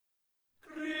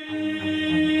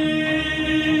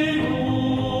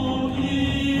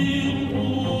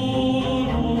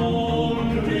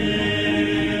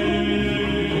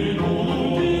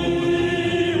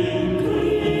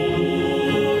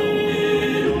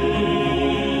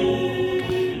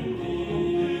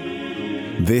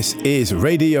This is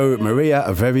Radio Maria,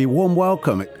 a very warm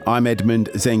welcome. I'm Edmund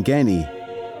Zengeni,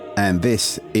 and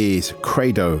this is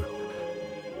CREDO.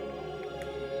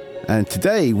 And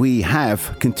today we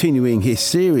have continuing his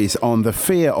series on the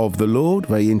fear of the Lord,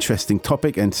 very interesting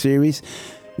topic and series.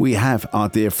 We have our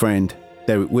dear friend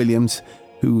Derek Williams,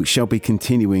 who shall be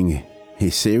continuing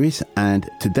his series, and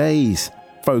today's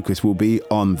focus will be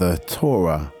on the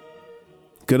Torah.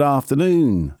 Good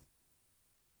afternoon.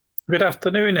 Good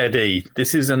afternoon, Eddie.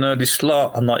 This is an early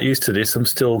slot. I'm not used to this. I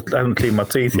haven't cleaned my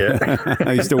teeth yet.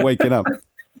 Are you still waking up?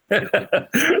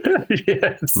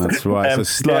 Yes. That's right. So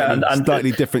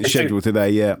slightly different schedule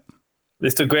today, yeah.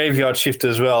 It's the graveyard shift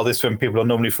as well. This is when people are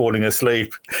normally falling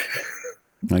asleep.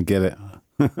 I get it.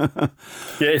 Yeah,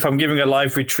 if I'm giving a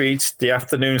live retreat, the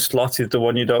afternoon slot is the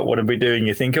one you don't want to be doing.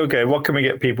 You think, okay, what can we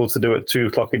get people to do at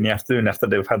 2:00 in the afternoon after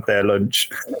they've had their lunch?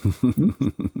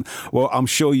 Well, I'm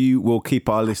sure you will keep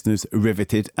our listeners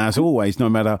riveted, as always, no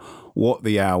matter what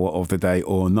the hour of the day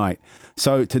or night.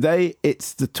 So today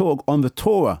it's the talk on the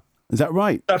Torah. Is that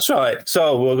right? That's right.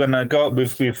 So we're going to go.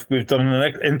 We've done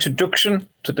an introduction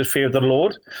to the fear of the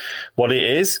Lord, what it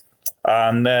is.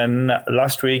 And then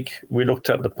last week, we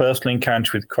looked at the personal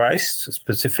encounter with Christ,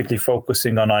 specifically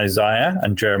focusing on Isaiah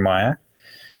and Jeremiah.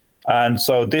 And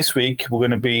so this week, we're going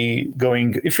to be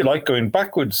going, if you like, going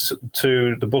backwards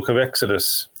to the book of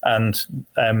Exodus and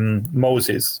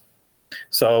Moses.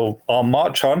 So I'll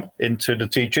march on into the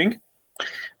teaching.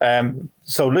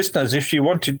 So listeners, if you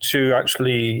wanted to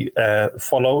actually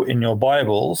follow in your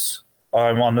Bibles,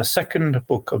 I'm on the second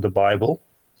book of the Bible,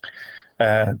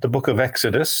 the book of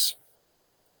Exodus.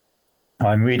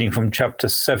 I'm reading from chapter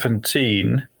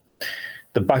 17.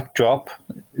 The backdrop,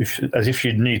 as if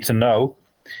you'd need to know,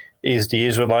 is the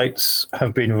Israelites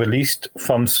have been released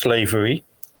from slavery.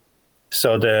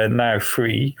 So they're now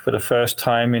free for the first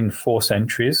time in 4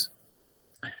 centuries.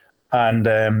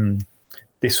 And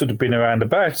this would have been around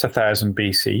about 1000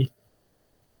 BC.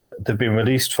 They've been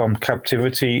released from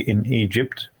captivity in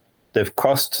Egypt. They've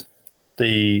crossed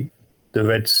the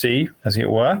Red Sea, as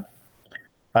it were.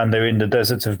 And they're in the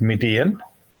desert of Midian,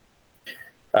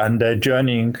 and they're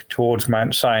journeying towards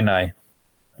Mount Sinai.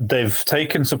 They've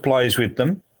taken supplies with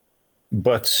them,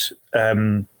 but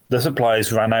the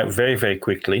supplies ran out very, very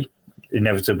quickly,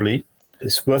 inevitably.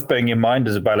 It's worth bearing in mind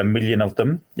there's about 1 million of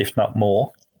them, if not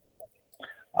more.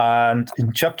 And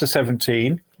in chapter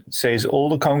 17, it says, all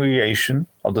the congregation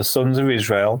of the sons of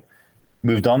Israel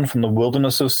moved on from the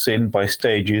wilderness of sin by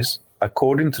stages,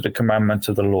 according to the commandment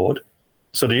of the Lord.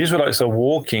 So the Israelites are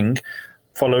walking,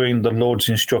 following the Lord's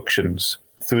instructions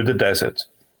through the desert.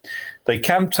 They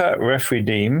camped at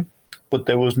Rephidim, but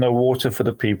there was no water for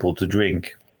the people to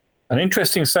drink. An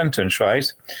interesting sentence,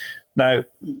 right? Now,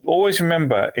 always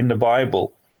remember in the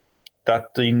Bible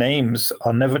that the names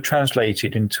are never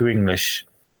translated into English.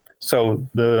 So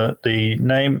the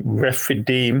name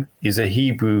Rephidim is a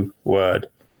Hebrew word,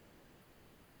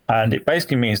 and it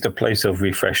basically means the place of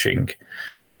refreshing.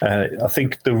 I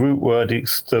think the root word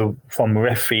from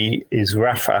Rephi is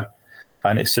Rapha,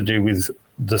 and it's to do with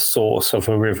the source of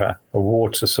a river, a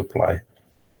water supply.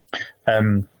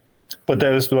 But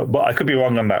I could be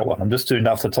wrong on that one. I'm just doing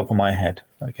that off the top of my head.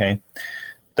 Okay,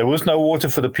 there was no water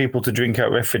for the people to drink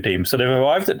at Rephidim, so they've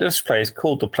arrived at this place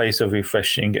called the place of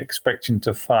refreshing, expecting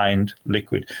to find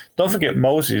liquid. Don't forget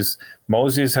Moses.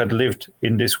 Moses had lived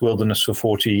in this wilderness for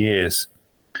 40 years,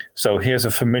 so here's a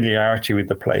familiarity with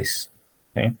the place.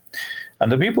 Okay. And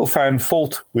the people found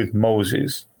fault with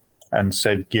Moses and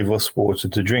said, give us water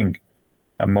to drink.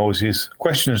 And Moses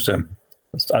questions them.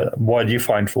 Why do you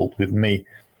find fault with me?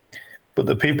 But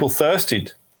the people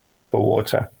thirsted for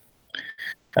water.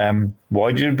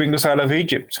 Why did you bring us out of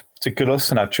Egypt to kill us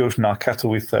and our children, our cattle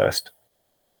with thirst?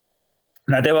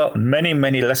 Now, there are many,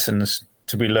 many lessons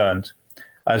to be learned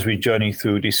as we journey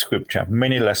through this scripture.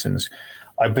 Many lessons.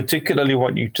 I particularly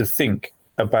want you to think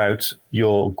about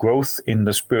your growth in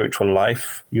the spiritual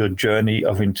life, your journey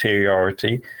of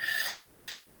interiority.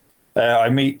 I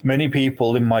meet many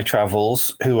people in my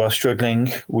travels who are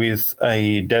struggling with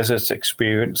a desert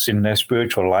experience in their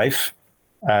spiritual life.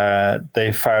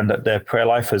 They found that their prayer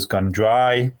life has gone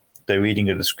dry. Their reading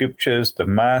of the scriptures, the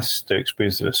mass, their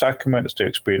experience of the sacraments, their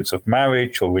experience of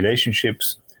marriage or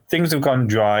relationships, things have gone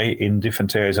dry in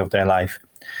different areas of their life.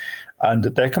 And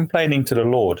they're complaining to the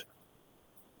Lord.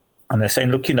 And they're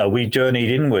saying, look, we journeyed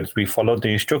inwards. We followed the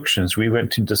instructions. We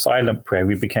went into silent prayer.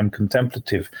 We became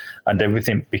contemplative, and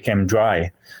everything became dry.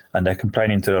 And they're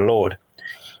complaining to the Lord.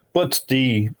 But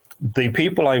the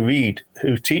people I read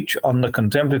who teach on the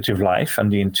contemplative life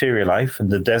and the interior life and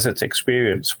the desert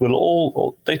experience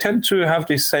they tend to have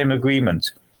this same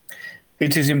agreement.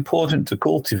 it is important to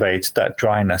cultivate that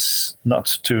dryness, not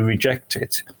to reject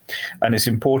it. And it's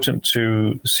important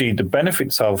to see the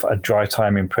benefits of a dry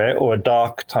time in prayer or a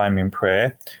dark time in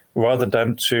prayer rather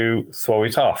than to throw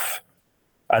it off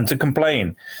and to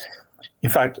complain.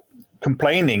 In fact,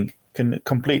 complaining can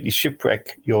completely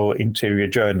shipwreck your interior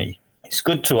journey. It's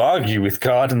good to argue with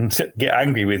God and get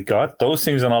angry with God. Those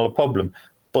things are not a problem.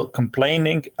 But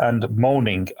complaining and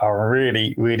moaning are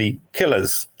really, really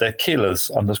killers. They're killers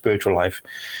on the spiritual life.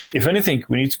 If anything,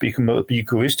 we need to become a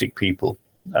Eucharistic people.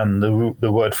 And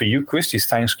the word for Eucharist is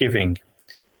thanksgiving.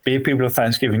 Be a people of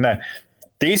thanksgiving. Now,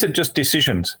 these are just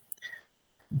decisions.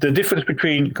 The difference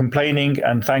between complaining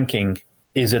and thanking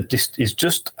is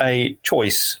just a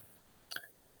choice.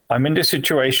 I'm in this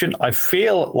situation. I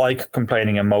feel like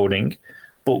complaining and moaning,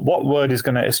 but what word is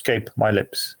going to escape my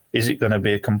lips? Is it going to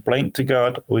be a complaint to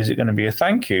God, or is it going to be a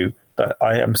thank you that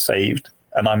I am saved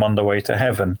and I'm on the way to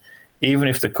heaven, even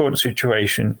if the current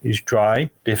situation is dry,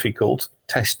 difficult,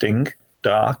 testing,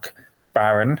 dark,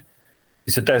 barren?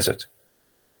 It's a desert.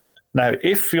 Now,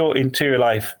 if your interior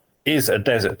life is a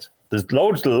desert, there's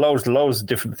loads of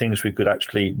different things we could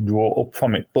actually draw up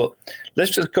from it. But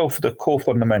let's just go for the core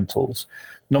fundamentals.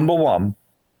 Number one,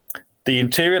 the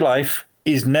interior life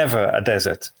is never a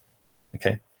desert.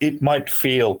 Okay, it might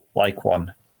feel like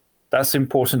one. That's an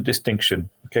important distinction.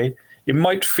 Okay, it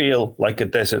might feel like a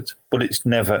desert, but it's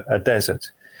never a desert.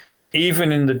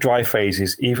 Even in the dry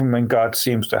phases, even when God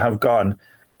seems to have gone,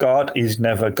 God is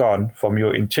never gone from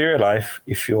your interior life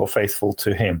if you're faithful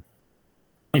to Him.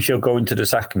 If you're going to the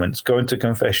sacraments, going to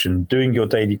confession, doing your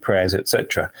daily prayers,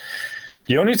 etc.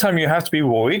 The only time you have to be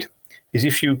worried is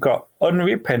if you've got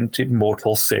unrepented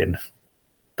mortal sin.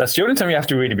 That's the only time you have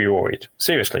to really be worried.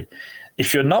 Seriously.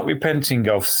 If you're not repenting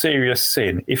of serious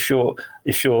sin, if you're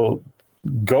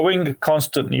going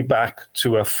constantly back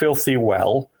to a filthy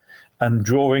well and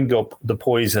drawing up the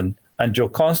poison, and you're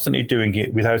constantly doing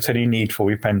it without any need for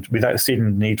without seeing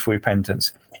the need for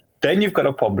repentance, then you've got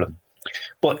a problem.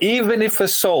 But even if a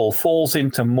soul falls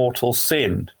into mortal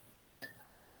sin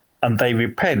and they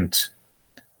repent,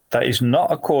 that is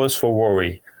not a cause for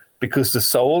worry, because the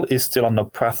soul is still on the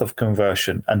path of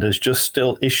conversion and there's just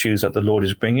still issues that the Lord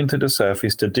is bringing to the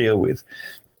surface to deal with.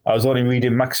 I was only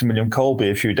reading Maximilian Kolbe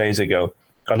a few days ago.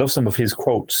 I love some of his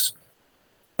quotes.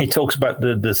 He talks about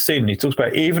the sin. He talks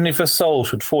about even if a soul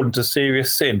should fall into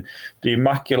serious sin, the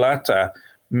Immaculata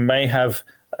may have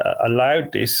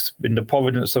allowed this in the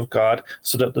providence of God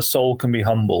so that the soul can be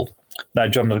humbled. Now,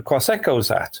 John of the Cross echoes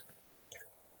that.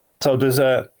 So there's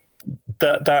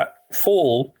that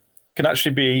fall can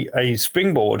actually be a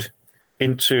springboard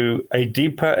into a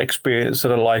deeper experience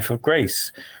of the life of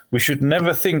grace. We should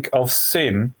never think of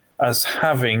sin as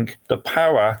having the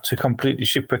power to completely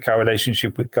shipwreck our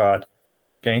relationship with God.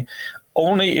 Okay,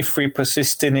 only if we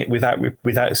persist in it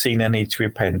without seeing a need to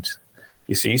repent.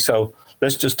 You see, so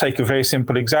let's just take a very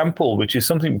simple example, which is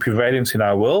something prevalent in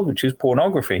our world, which is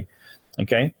pornography.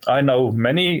 Okay, I know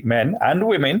many men and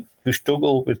women who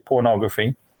struggle with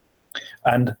pornography.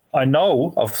 And I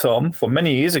know of some from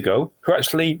many years ago who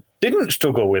actually didn't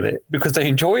struggle with it because they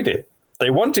enjoyed it. They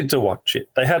wanted to watch it.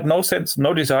 They had no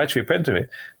desire to repent of it,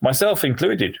 myself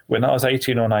included, when I was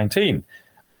 18 or 19.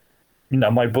 You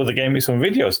know, my brother gave me some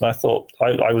videos and I thought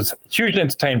I was hugely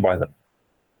entertained by them.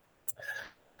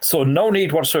 So no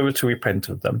need whatsoever to repent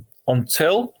of them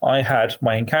until I had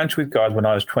my encounter with God when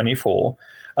I was 24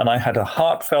 and I had a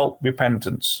heartfelt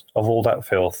repentance of all that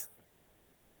filth.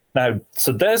 Now,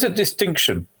 so there's a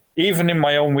distinction, even in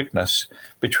my own witness,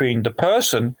 between the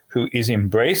person who is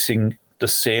embracing the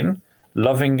sin,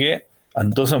 loving it,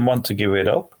 and doesn't want to give it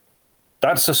up.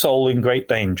 That's a soul in great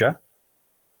danger.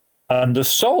 And the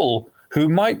soul who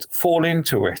might fall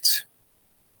into it.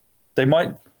 They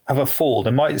might have a fall.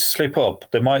 They might slip up.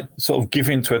 They might sort of give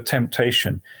into a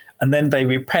temptation. And then they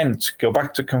repent, go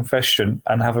back to confession,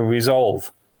 and have a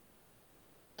resolve.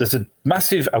 There's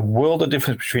a world of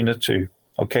difference between the two.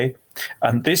 Okay,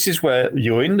 and this is where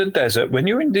you're in the desert. When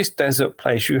you're in this desert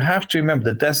place, you have to remember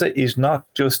the desert is not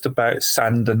just about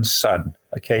sand and sun.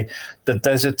 Okay, the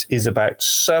desert is about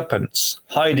serpents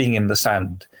hiding in the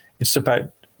sand. It's about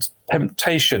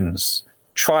temptations,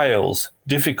 trials,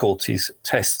 difficulties,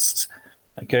 tests.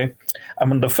 Okay, and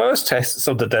one of the first tests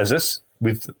of the deserts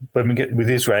when we get with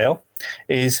Israel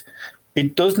is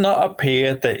it does not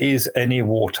appear there is any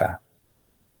water.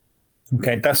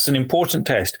 Okay, that's an important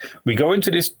test. We go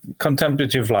into this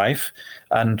contemplative life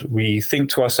and we think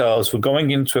to ourselves, we're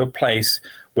going into a place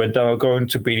where there are going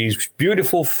to be these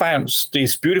beautiful founts,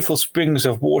 these beautiful springs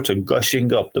of water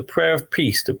gushing up, the prayer of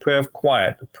peace, the prayer of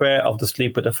quiet, the prayer of the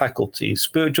sleep of the faculties,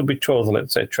 spiritual betrothal,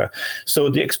 etc. So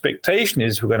the expectation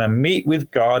is we're going to meet with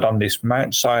God on this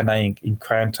Mount Sinai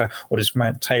encounter or this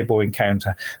Mount Tabor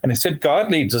encounter. And instead,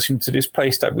 God leads us into this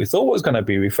place that we thought was going to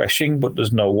be refreshing, but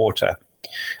there's no water.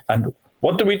 And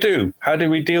what do we do? How do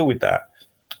we deal with that?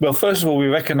 Well, first of all, we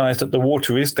recognize that the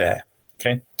water is there.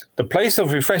 Okay, the place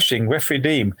of refreshing,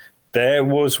 Rephidim, there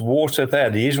was water there.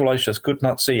 The Israelites just could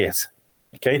not see it.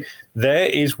 Okay, there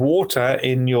is water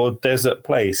in your desert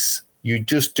place. You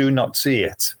just do not see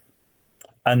it.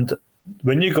 And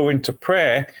when you go into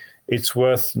prayer, it's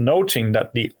worth noting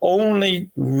that the only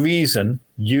reason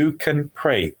you can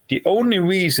pray, the only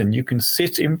reason you can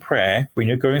sit in prayer when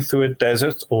you're going through a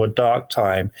desert or a dark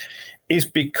time is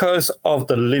because of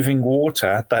the living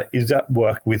water that is at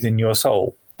work within your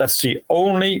soul. That's the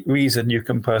only reason you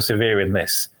can persevere in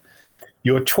this.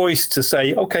 Your choice to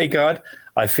say, okay, God,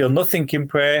 I feel nothing in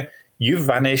prayer. You've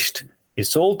vanished.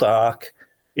 It's all dark.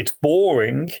 It's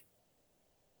boring.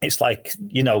 It's like,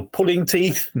 pulling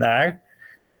teeth now.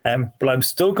 But I'm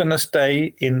still going to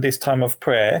stay in this time of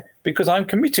prayer because I'm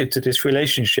committed to this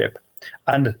relationship.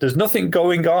 And there's nothing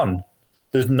going on.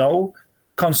 There's no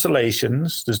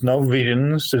consolations, there's no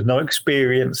visions, there's no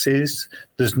experiences,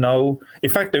 in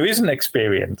fact, there is an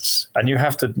experience, and you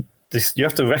have to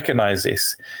recognize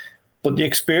this. But the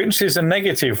experience is a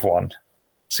negative one.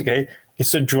 Okay,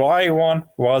 it's a dry one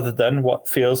rather than what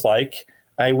feels like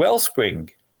a wellspring.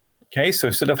 Okay, so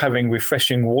instead of having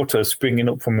refreshing water springing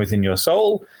up from within your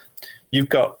soul, you've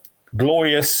got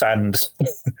glorious sand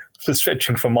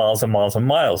stretching for miles and miles and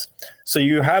miles. So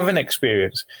you have an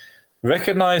experience.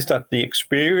 Recognize that the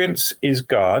experience is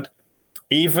God,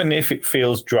 even if it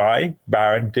feels dry,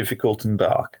 barren, difficult, and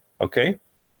dark. Okay?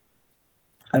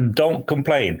 And don't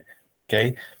complain.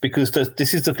 Okay? Because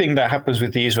this is the thing that happens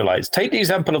with the Israelites. Take the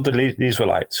example of the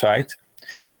Israelites, right?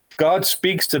 God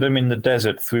speaks to them in the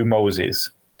desert through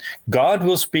Moses. God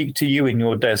will speak to you in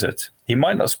your desert. He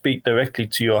might not speak directly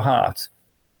to your heart,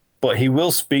 but he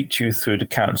will speak to you through the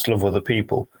counsel of other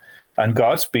people. And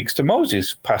God speaks to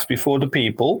Moses, pass before the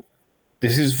people.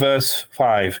 This is verse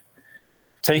 5.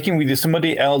 Taking with you some of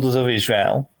the elders of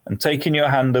Israel, and take in your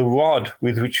hand the rod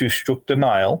with which you struck the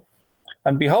Nile,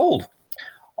 and behold,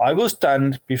 I will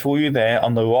stand before you there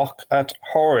on the rock at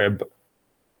Horeb.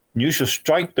 You shall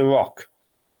strike the rock.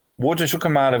 Water shall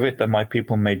come out of it, that my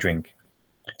people may drink.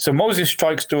 So Moses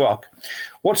strikes the rock.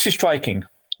 What's he striking?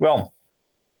 Well,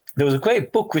 there was a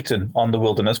great book written on the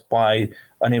wilderness by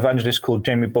an evangelist called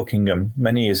Jamie Buckingham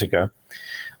many years ago.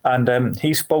 And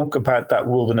he spoke about that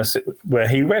wilderness where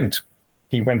he went.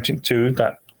 He went into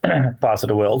that part of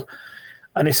the world.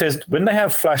 And he says, when they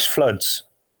have flash floods,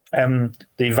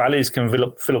 the valleys can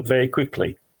fill up very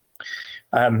quickly.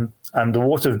 And the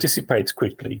water dissipates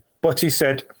quickly. But he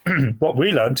said, what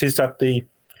we learned is that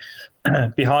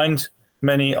behind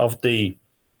many of the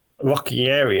rocky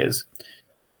areas,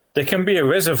 there can be a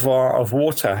reservoir of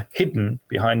water hidden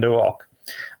behind the rock.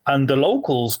 And the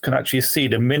locals can actually see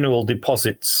the mineral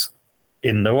deposits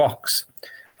in the rocks.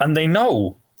 And they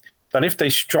know that if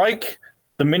they strike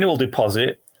the mineral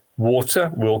deposit,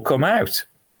 water will come out.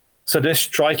 So they're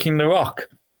striking the rock.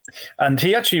 And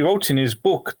he actually wrote in his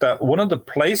book that one of the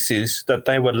places that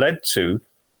they were led to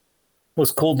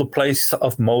was called the place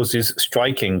of Moses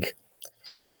striking.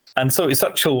 And so it's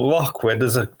actual rock where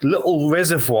there's a little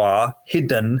reservoir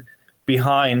hidden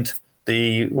behind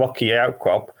the rocky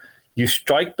outcrop. You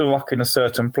strike the rock in a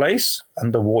certain place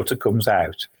and the water comes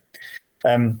out.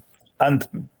 And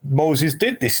Moses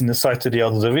did this in the sight of the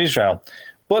elders of Israel.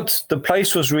 But the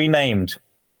place was renamed.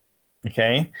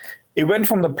 Okay? It went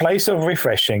from the place of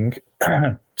refreshing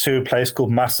to a place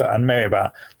called Massa and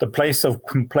Meribah, the place of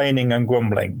complaining and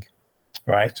grumbling.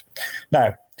 Right?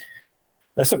 Now,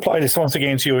 let's apply this once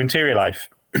again to your interior life.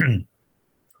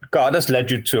 God has led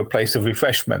you to a place of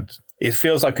refreshment. It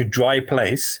feels like a dry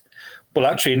place. But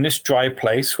actually, in this dry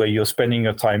place where you're spending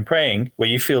your time praying, where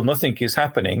you feel nothing is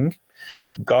happening,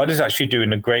 God is actually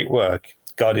doing a great work.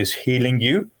 God is healing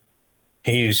you.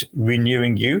 He is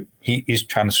renewing you. He is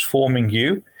transforming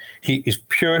you. He is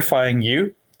purifying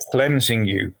you, cleansing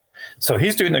you. So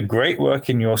he's doing a great work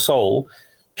in your soul,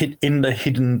 in the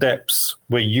hidden depths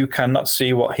where you cannot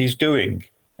see what he's doing.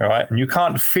 All right. And you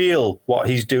can't feel what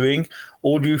he's doing.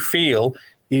 All you feel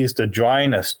is the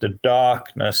dryness, the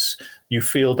darkness. You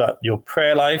feel that your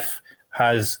prayer life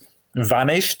has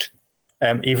vanished,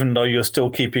 even though you're still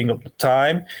keeping up the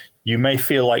time. You may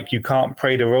feel like you can't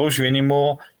pray the rosary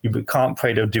anymore. You can't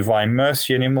pray the divine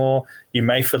mercy anymore. You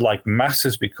may feel like mass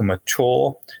has become a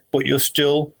chore, but you're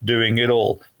still doing it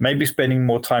all. Maybe spending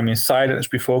more time in silence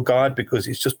before God because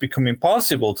it's just become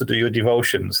impossible to do your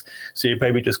devotions. So you're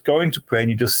maybe just going to pray and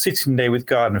you're just sitting there with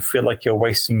God and feel like you're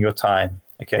wasting your time.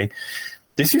 Okay.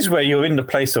 This is where you're in the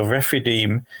place of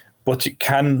Rephidim, but it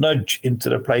can nudge into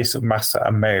the place of Massa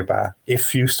and Meribah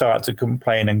if you start to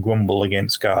complain and grumble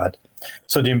against God.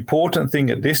 So the important thing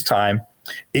at this time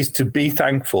is to be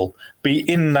thankful, be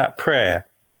in that prayer.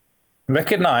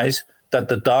 Recognize that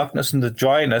the darkness and the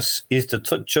dryness is the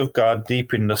touch of God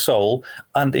deep in the soul,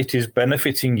 and it is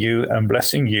benefiting you and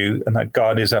blessing you, and that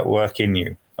God is at work in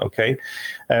you. Okay.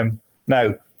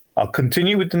 Now, I'll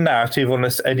continue with the narrative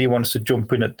unless Eddie wants to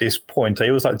jump in at this point. I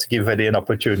always like to give Eddie an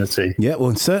opportunity. Yeah,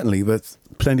 well, certainly. There's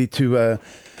plenty to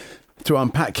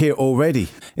unpack here already.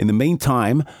 In the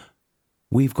meantime,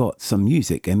 we've got some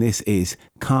music, and this is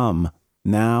Come,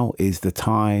 Now is the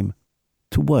Time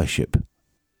to Worship.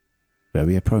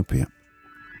 Very appropriate.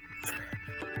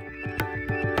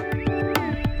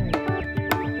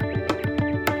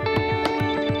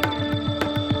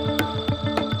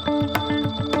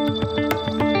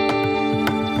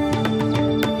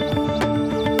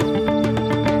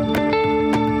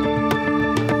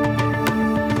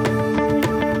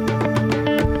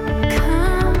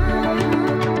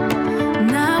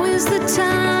 Now is the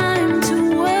time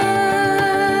to worship.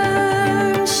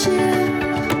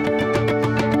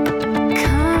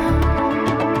 Come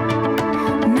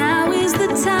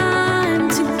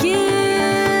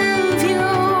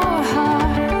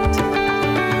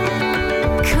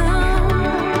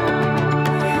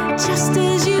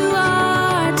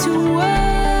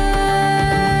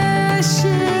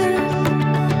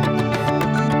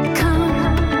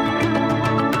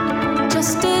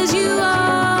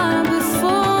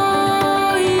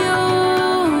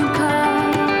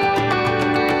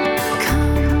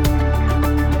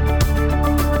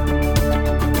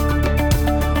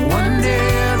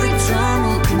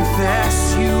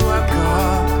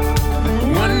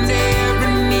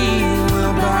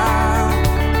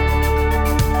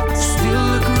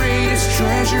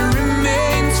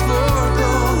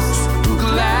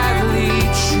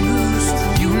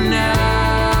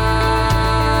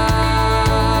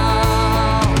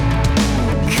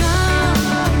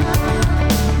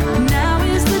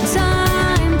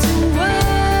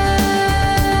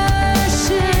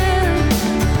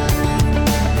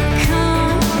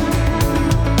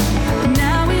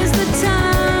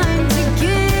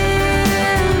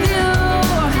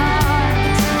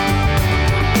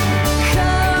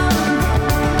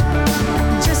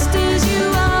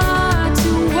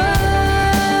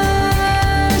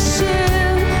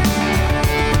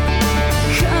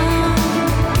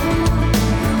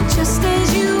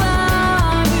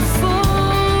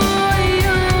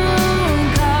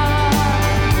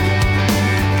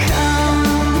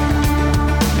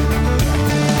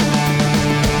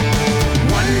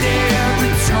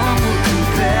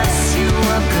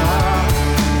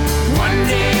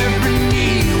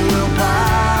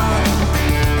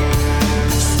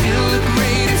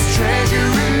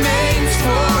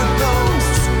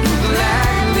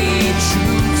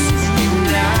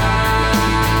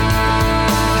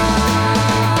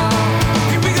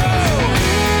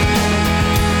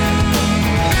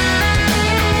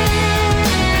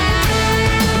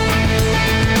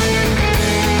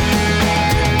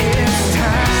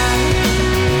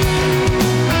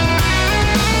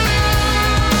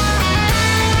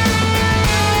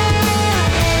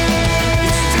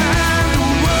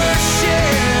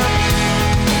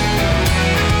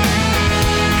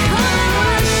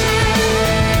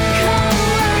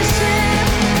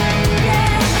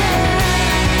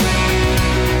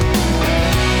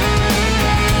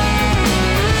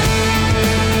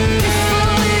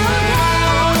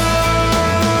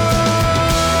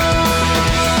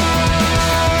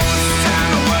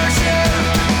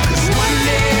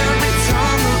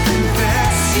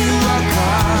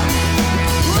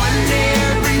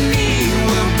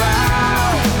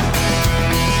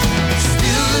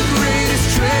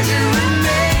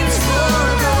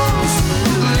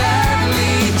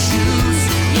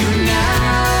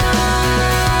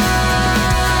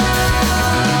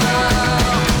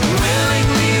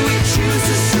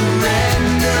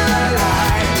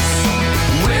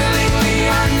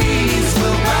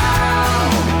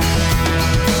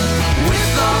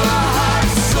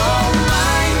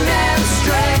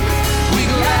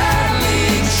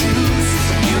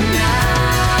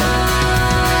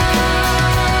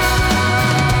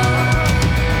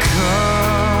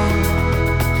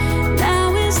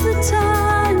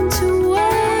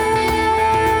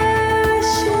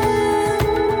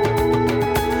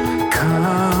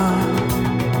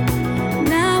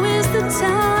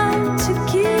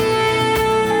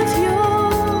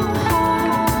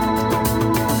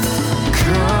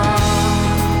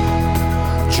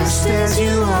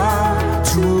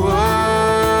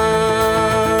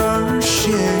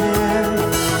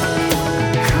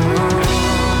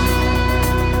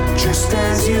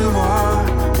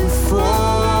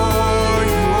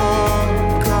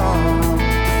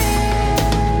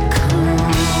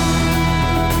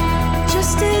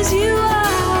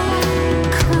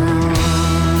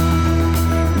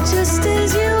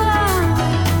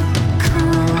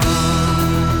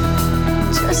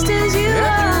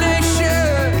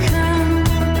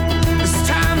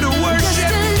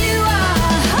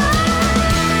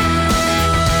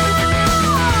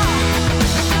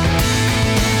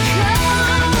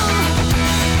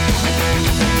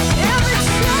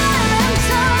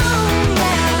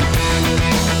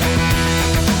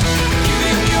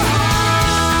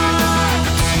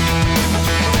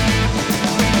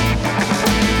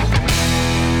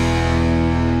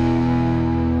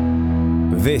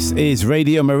This is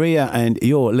Radio Maria, and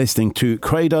you're listening to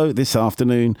CREDO this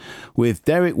afternoon with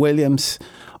Derek Williams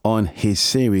on his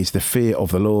series, The Fear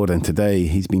of the Lord. And today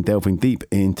he's been delving deep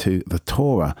into the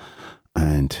Torah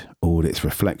and all its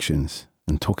reflections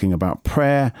and talking about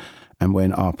prayer, and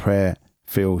when our prayer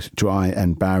feels dry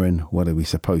and barren, what are we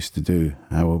supposed to do?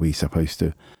 How are we supposed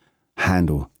to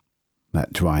handle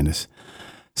that dryness?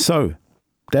 So,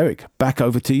 Derek, back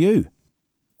over to you.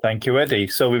 Thank you, Eddie.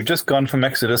 So we've just gone from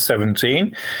Exodus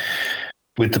 17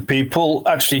 with the people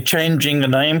actually changing the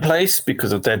name place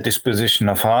because of their disposition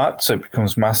of heart. So it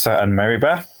becomes Massa and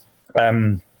Meribah.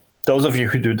 Those of you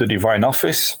who do the divine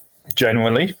office,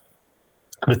 generally,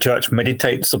 the church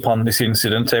meditates upon this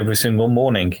incident every single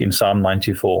morning in Psalm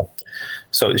 94.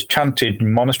 So it's chanted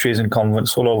in monasteries and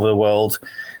convents all over the world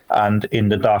and in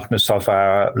the darkness of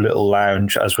our little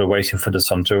lounge as we're waiting for the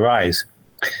sun to rise.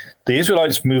 The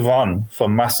Israelites move on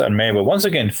from Massa and Meribah, once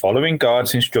again following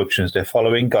God's instructions. They're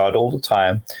following God all the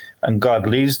time, and God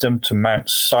leads them to Mount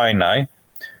Sinai.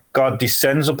 God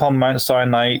descends upon Mount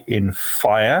Sinai in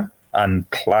fire and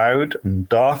cloud and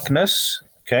darkness,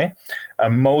 okay?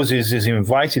 And Moses is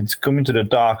invited to come into the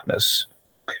darkness,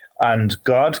 and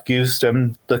God gives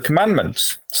them the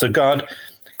commandments. So God,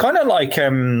 kind of like,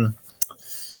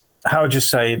 how would you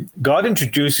say, God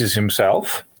introduces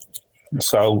himself.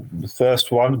 So the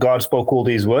first one, God spoke all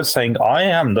these words saying, I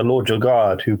am the Lord your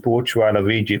God who brought you out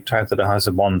of Egypt, out of the house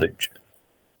of bondage.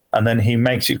 And then he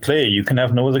makes it clear, you can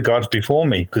have no other gods before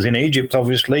me. Because in Egypt,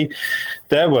 obviously,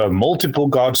 there were multiple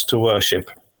gods to worship.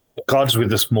 Gods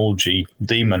with a small g,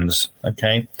 demons,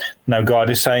 okay? Now God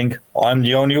is saying, I'm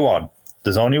the only one.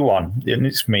 There's only one, and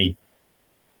it's me.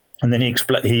 And then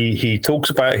he talks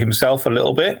about himself a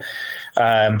little bit.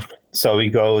 So he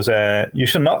goes, you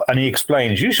shall not, and he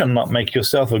explains, you shall not make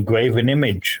yourself a graven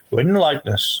image or any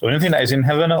likeness or anything that is in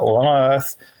heaven or on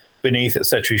earth, beneath,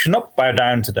 etc. You shall not bow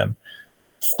down to them.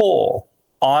 For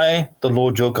I, the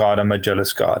Lord your God, am a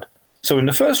jealous God. So in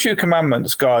the first few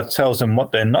commandments, God tells them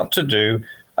what they're not to do,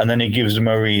 and then he gives them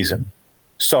a reason.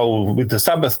 So with the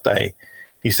Sabbath day,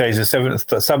 he says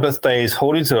the Sabbath day is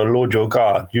holy to the Lord your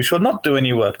God. You shall not do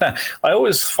any work. Now, I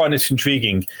always find it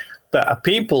intriguing that a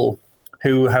people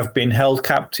who have been held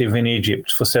captive in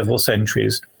Egypt for several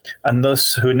centuries, and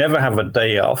thus who never have a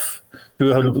day off,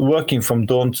 who are working from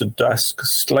dawn to dusk,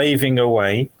 slaving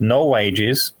away, no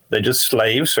wages, they're just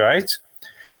slaves, right?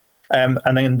 And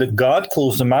then God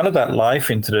calls them out of that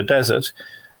life into the desert.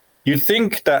 You'd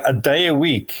think that a day a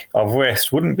week of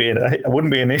rest wouldn't be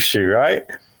an issue, right?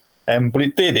 But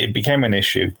it did. It became an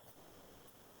issue.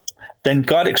 Then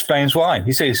God explains why.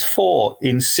 He says, for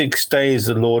in 6 days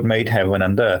the Lord made heaven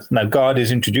and earth. Now, God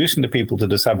is introducing the people to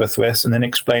the Sabbath rest and then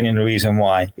explaining the reason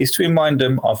why. It's to remind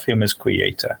them of him as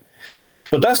creator.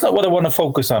 But that's not what I want to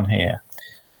focus on here.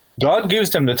 God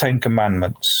gives them the 10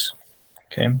 commandments.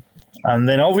 Okay. And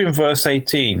then over in verse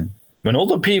 18, when all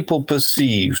the people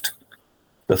perceived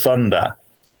the thunder,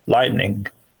 lightning,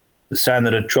 the sound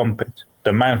of the trumpet,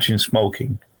 the mountain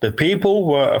smoking, the people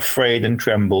were afraid and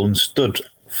trembled and stood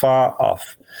far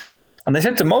off. And they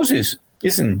said to Moses,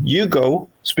 listen, you go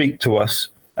speak to us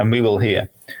and we will hear.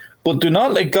 But do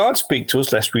not let God speak to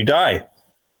us lest we die.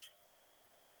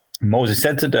 Moses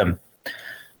said to them,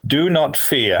 do not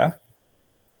fear,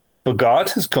 for God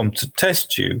has come to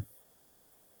test you,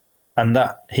 and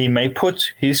that he may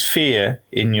put his fear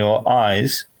in your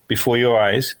eyes, before your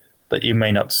eyes, that you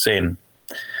may not sin.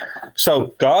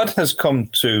 So God has come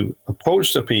to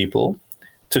approach the people,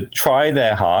 to try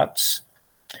their hearts,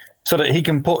 so that he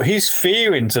can put his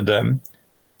fear into them,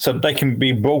 so that they can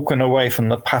be broken away from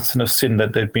the pattern of sin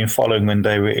that they've been following when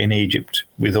they were in Egypt,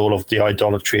 with all of the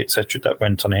idolatry, etc., that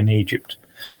went on in Egypt.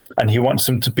 And he wants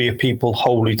them to be a people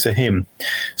holy to him.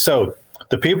 So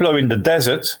the people are in the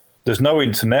desert. There's no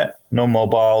internet, no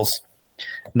mobiles,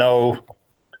 none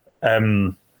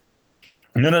of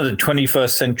the 21st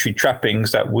century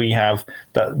trappings that we have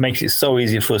that makes it so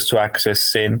easy for us to access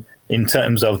sin in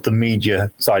terms of the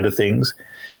media side of things.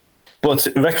 But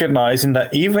recognizing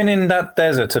that even in that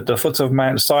desert at the foot of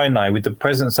Mount Sinai, with the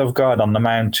presence of God on the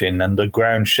mountain and the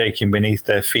ground shaking beneath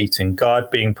their feet and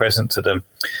God being present to them,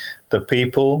 the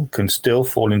people can still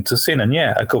fall into sin. And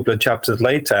yeah, a couple of chapters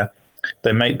later,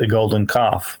 they make the golden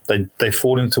calf. They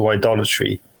fall into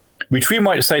idolatry, which we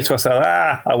might say to ourselves,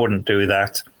 I wouldn't do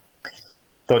that.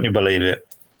 Don't you believe it?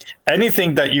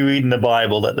 Anything that you read in the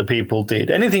Bible that the people did,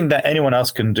 anything that anyone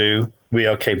else can do, we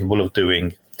are capable of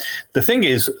doing. The thing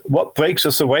is, what breaks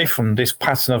us away from this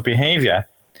pattern of behavior?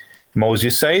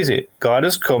 Moses says it. God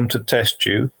has come to test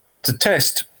you, to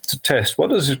test.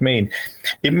 What does it mean?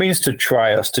 It means to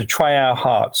try us, to try our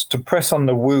hearts, to press on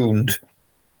the wound,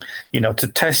 to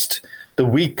test the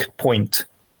weak point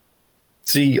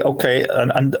See, okay,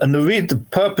 and the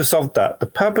purpose of that, the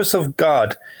purpose of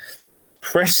God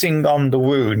pressing on the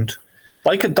wound,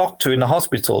 like a doctor in a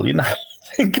hospital,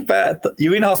 think about it.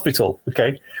 You're in hospital,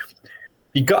 okay?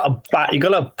 You got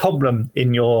a problem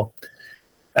in your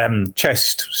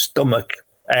chest, stomach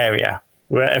area,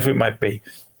 wherever it might be.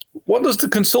 What does the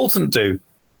consultant do?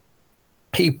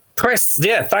 He presses.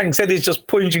 Yeah, thanks. Eddie's just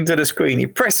pointing to the screen. He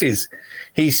presses.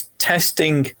 He's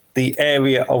testing the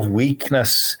area of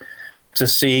weakness to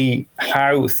see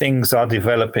how things are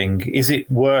developing. Is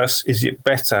it worse? Is it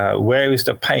better? Where is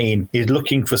the pain? He's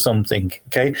looking for something.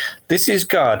 Okay, this is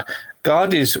God.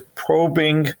 God is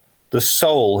probing the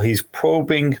soul. He's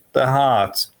probing the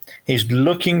heart. He's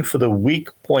looking for the weak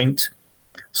point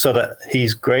so that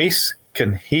his grace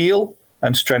can heal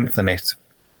and strengthen it.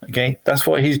 Okay, that's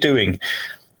what he's doing.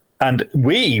 And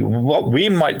what we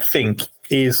might think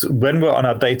is, when we're on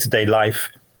our day-to-day life,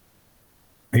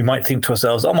 we might think to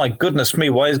ourselves, oh my goodness me,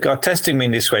 why is God testing me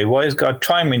in this way? Why is God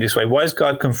trying me in this way? Why is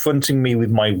God confronting me with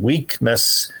my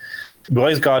weakness? Why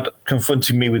is God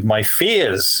confronting me with my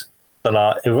fears that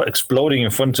are exploding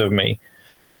in front of me?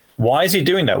 Why is he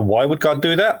doing that? Why would God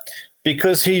do that?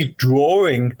 Because he's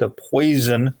drawing the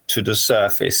poison to the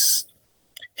surface.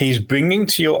 He's bringing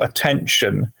to your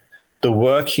attention the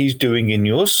work he's doing in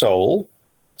your soul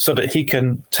so that he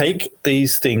can take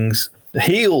these things,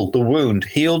 heal the wound,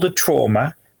 heal the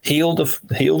trauma, heal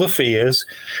the fears,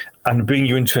 and bring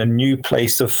you into a new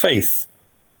place of faith.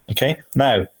 Okay?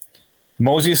 Now,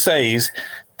 Moses says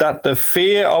that the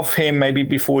fear of him may be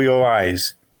before your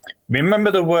eyes. Remember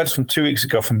the words from 2 weeks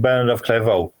ago from Bernard of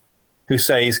Clairvaux, who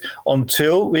says,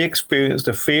 until we experience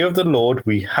the fear of the Lord,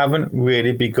 we haven't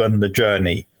really begun the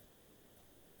journey.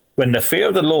 When the fear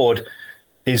of the Lord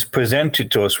is presented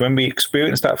to us, when we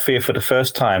experience that fear for the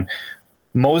first time,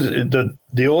 Moses,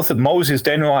 the author Moses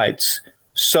then writes,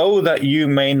 so that you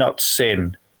may not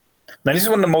sin. Now, this is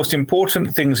one of the most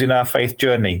important things in our faith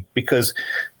journey, because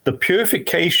the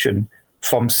purification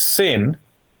from sin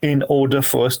in order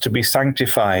for us to be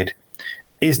sanctified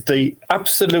is the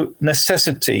absolute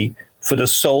necessity for the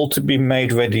soul to be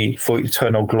made ready for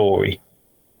eternal glory.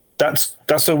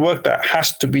 That's a work that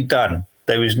has to be done.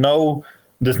 There's no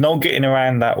getting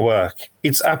around that work.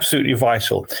 It's absolutely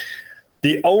vital.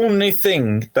 The only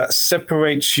thing that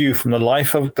separates you from the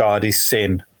life of God is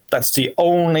sin. That's the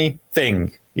only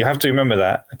thing. You have to remember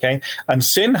that, okay? And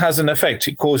sin has an effect.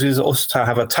 It causes us to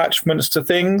have attachments to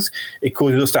things. It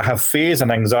causes us to have fears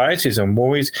and anxieties and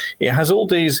worries. It has all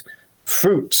these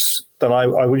fruits that I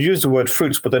would use the word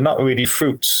fruits, but they're not really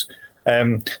fruits,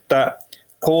 that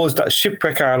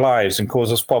shipwreck our lives and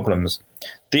cause us problems.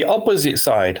 The opposite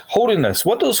side, holiness.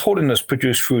 What does holiness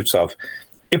produce fruits of?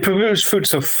 It produces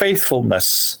fruits of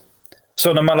faithfulness.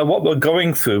 So no matter what we're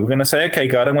going through, we're going to say, okay,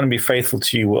 God, I'm going to be faithful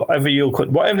to you. Whatever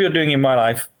you're doing in my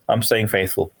life, I'm staying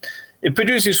faithful. It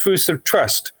produces fruits of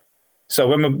trust. So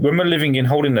when we're living in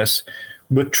holiness,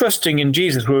 we're trusting in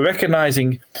Jesus. We're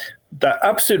recognizing that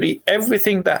absolutely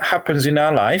everything that happens in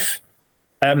our life,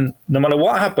 no matter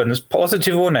what happens,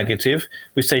 positive or negative,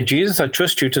 we say, Jesus, I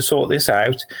trust you to sort this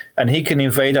out, and he can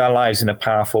invade our lives in a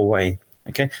powerful way.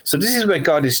 Okay, so this is where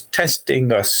God is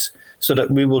testing us so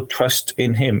that we will trust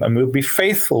in him and we'll be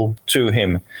faithful to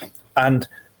him. And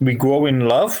we grow in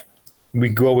love, we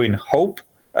grow in hope,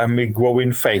 and we grow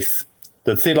in faith,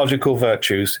 the theological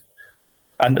virtues.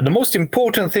 And the most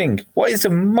important thing, what is the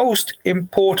most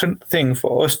important thing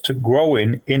for us to grow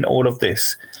in all of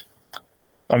this?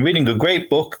 I'm reading a great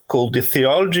book called The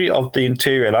Theology of the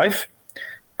Interior Life.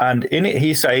 And in it,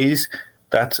 he says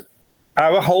that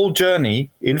our whole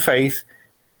journey in faith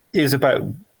is about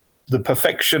the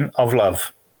perfection of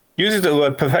love. Uses the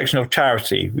word perfection of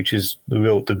charity, which is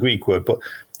the Greek word, but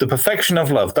the perfection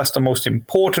of love, that's the most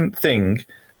important thing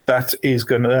that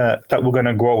we're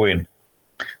gonna grow in.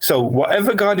 So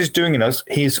whatever God is doing in us,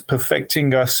 he's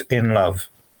perfecting us in love.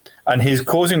 And he's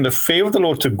causing the fear of the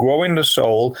Lord to grow in the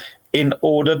soul in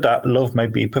order that love may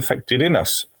be perfected in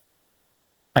us.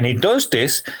 And he does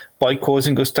this by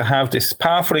causing us to have this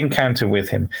powerful encounter with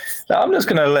him. Now, I'm just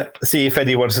going to see if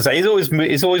Eddie wants to say.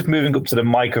 He's always moving up to the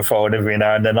microphone every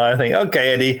now and then. I think,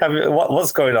 okay, Eddie,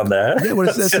 what's going on there? Yeah,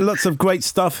 well, there's lots of great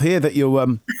stuff here that you're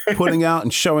putting out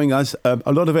and showing us.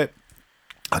 A lot of it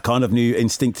I kind of knew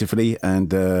instinctively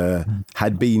and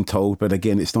had been told. But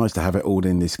again, it's nice to have it all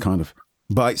in this kind of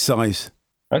bite-size.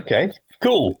 Okay,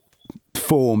 cool.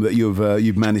 Form that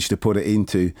you've managed to put it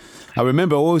into. I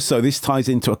remember also this ties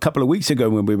into a couple of weeks ago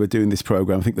when we were doing this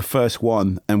program, I think the first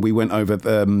one, and we went over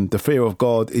the fear of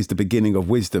God is the beginning of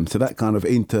wisdom. So that kind of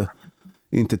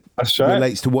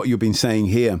relates to what you've been saying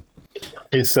here.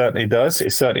 It certainly does.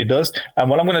 It certainly does. And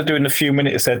what I'm going to do in a few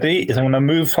minutes, Eddie, is I'm going to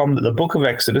move from the book of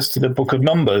Exodus to the book of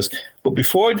Numbers. But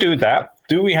before I do that,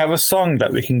 do we have a song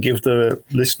that we can give the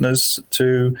listeners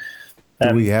to?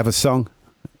 Do we have a song?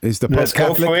 Is the Let's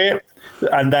Catholic? go for it.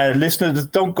 And listeners,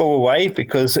 don't go away,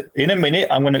 because in a minute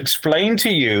I'm going to explain to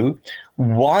you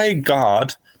why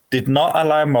God did not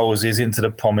allow Moses into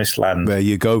the promised land. There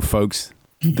you go, folks.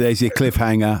 There's your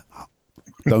cliffhanger.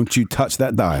 Don't you touch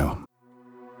that dial.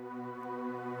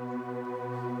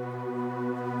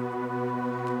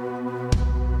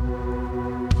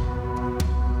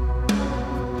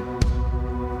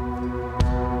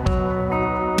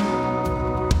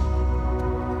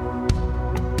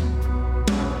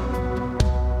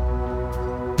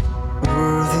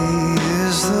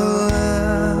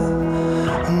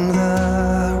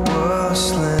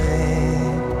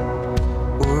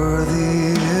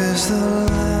 Worthy is the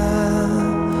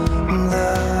Lamb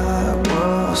that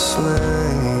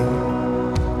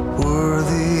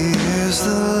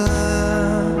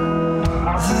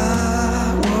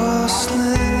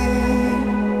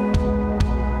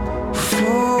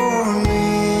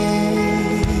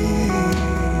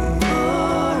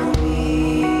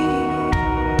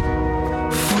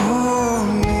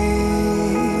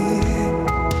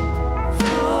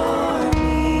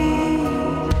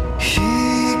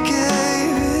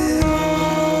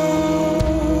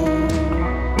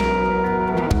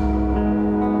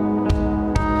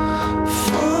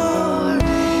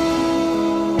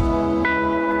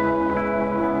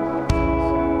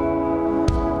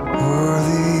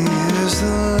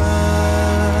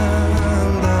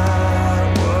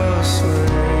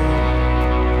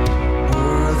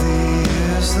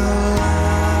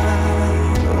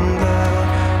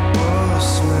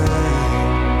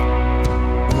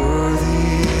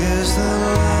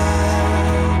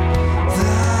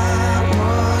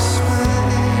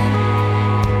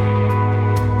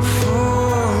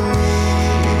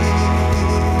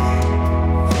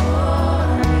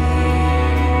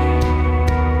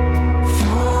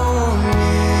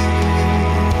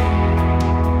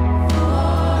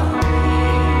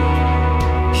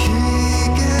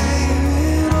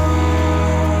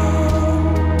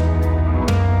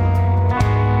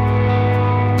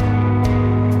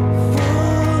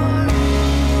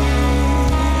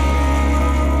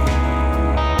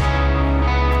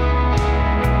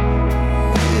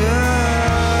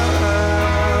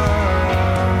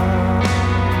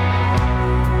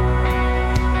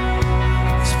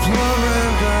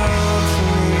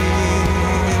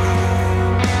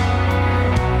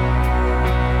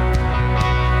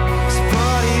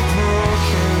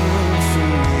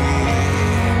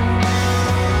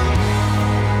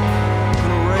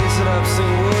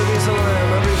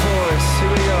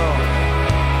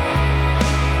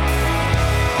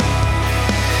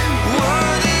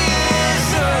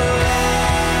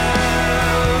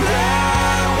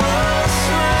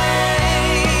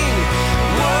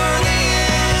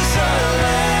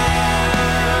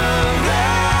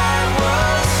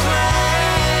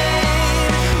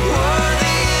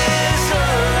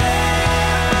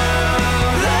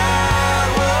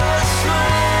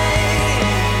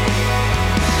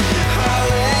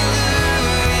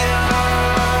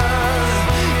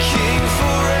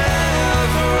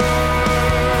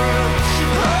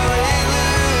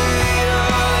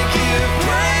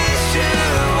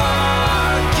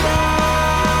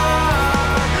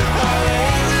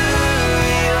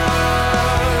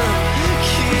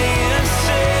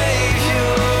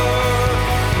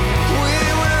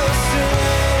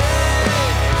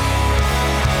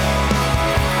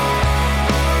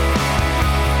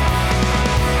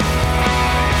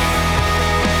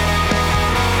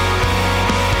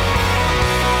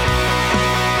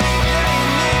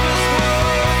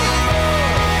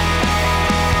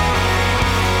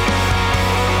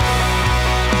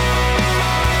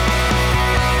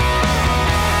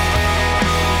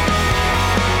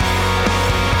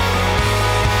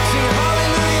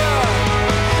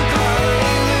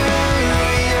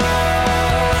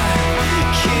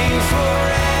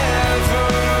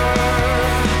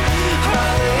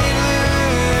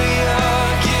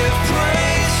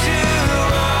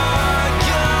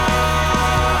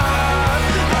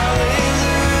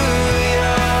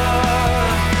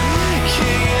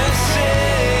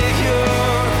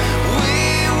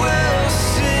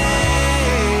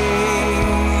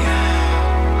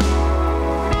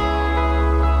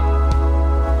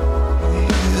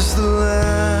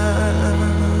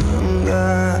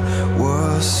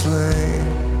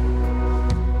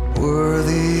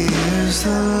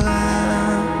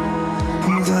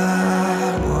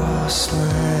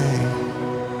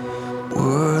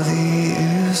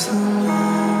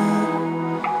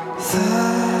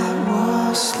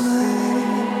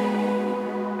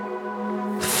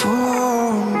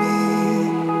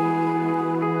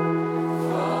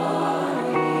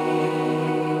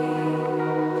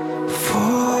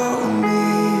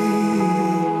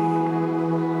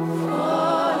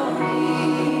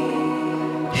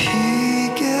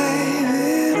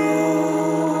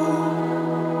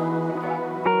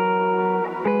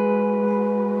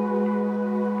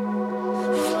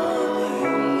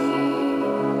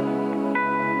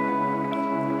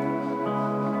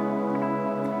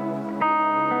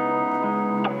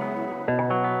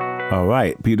All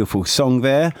right, beautiful song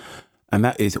there. And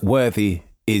that is Worthy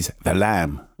is the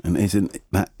Lamb. And isn't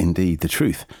that indeed the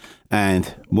truth?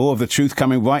 And more of the truth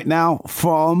coming right now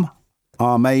from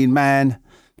our main man,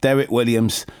 Derek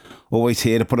Williams, always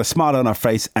here to put a smile on our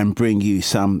face and bring you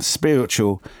some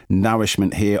spiritual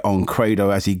nourishment here on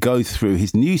CREDO as he goes through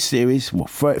his new series, well,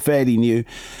 fairly new,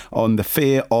 on the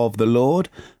fear of the Lord.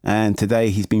 And today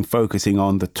he's been focusing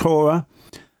on the Torah.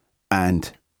 And,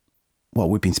 well,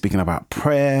 we've been speaking about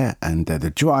prayer and the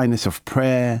dryness of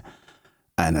prayer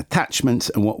and attachments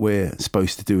and what we're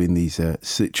supposed to do in these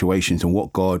situations and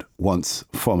what God wants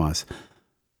from us.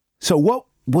 So what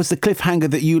was the cliffhanger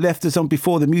that you left us on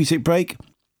before the music break?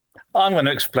 I'm going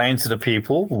to explain to the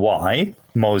people why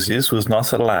Moses was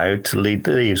not allowed to lead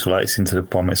the Israelites into the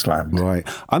promised land. Right.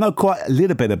 I know quite a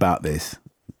little bit about this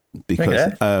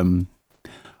because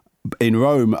in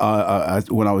Rome,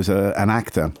 when I was an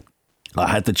actor, I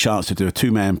had the chance to do a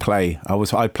two-man play.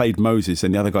 I played Moses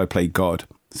and the other guy played God.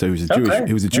 So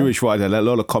he was a Jewish writer, a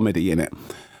lot of comedy in it.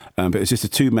 But it was just a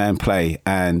two-man play.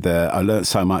 And I learned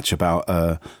so much about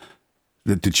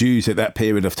the Jews at that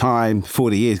period of time,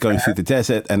 40 years going through the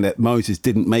desert, and that Moses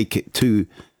didn't make it to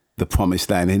the promised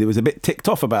land. And he was a bit ticked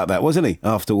off about that, wasn't he?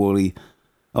 After all the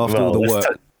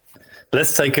work.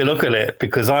 Let's take a look at it,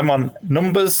 because I'm on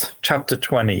Numbers chapter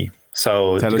 20.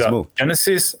 So Tell us more.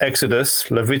 Genesis,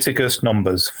 Exodus, Leviticus,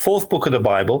 Numbers, fourth book of the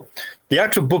Bible. The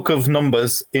actual book of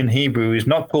Numbers in Hebrew is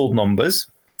not called Numbers.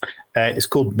 It's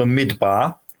called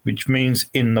Bamidbar, which means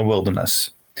in the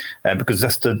wilderness. Because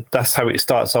that's how it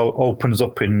starts, opens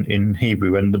up in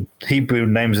Hebrew. And the Hebrew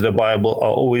names of the Bible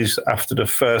are always after the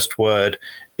first word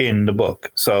in the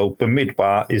book. So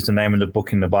Bamidbar is the name of the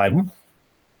book in the Bible.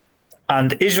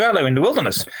 And Israel are in the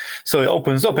wilderness. So it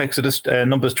opens up Exodus,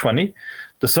 Numbers 20.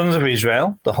 The sons of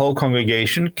Israel, the whole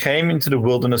congregation, came into the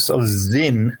wilderness of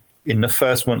Zin in the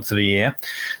first month of the year.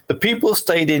 The people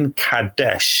stayed in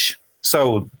Kadesh.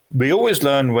 So we always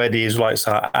learn where the Israelites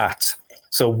are at.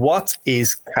 So what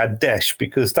is Kadesh?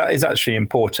 Because that is actually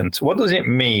important. What does it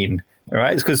mean? All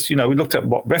right, it's because, we looked at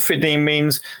what Rephidim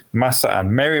means, Massa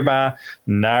and Meribah.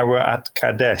 Now we're at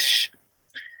Kadesh.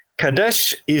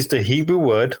 Kadesh is the Hebrew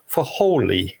word for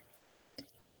holy.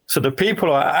 So the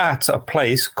people are at a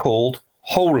place called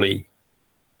holy.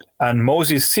 And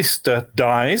Moses' sister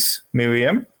dies,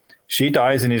 Miriam. She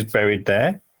dies and is buried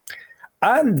there.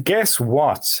 And guess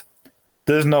what?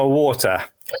 There's no water.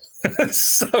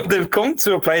 So they've come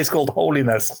to a place called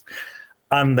holiness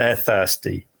and they're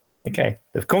thirsty. Okay,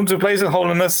 they've come to a place of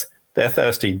holiness, they're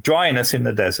thirsty, dryness in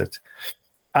the desert.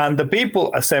 And the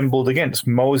people assembled against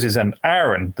Moses and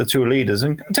Aaron, the two leaders,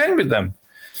 and contend with them.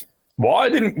 Why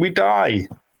didn't we die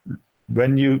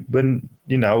when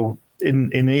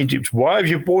in Egypt? Why have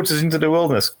you brought us into the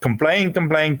wilderness? Complain,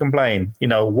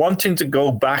 wanting to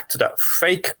go back to that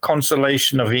fake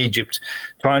consolation of Egypt,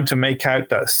 trying to make out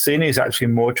that sin is actually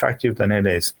more attractive than it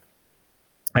is.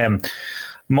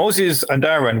 Moses and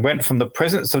Aaron went from the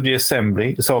presence of the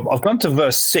assembly. So I've gone to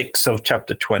verse 6 of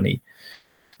chapter 20.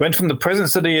 Went from the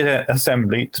presence of the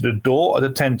assembly to the door of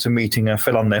the tent of meeting and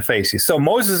fell on their faces. So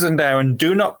Moses and Aaron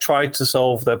do not try to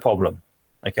solve their problem.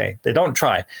 Okay, they don't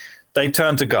try. They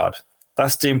turn to God.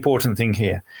 That's the important thing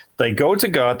here. They go to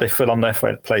God, they fell on their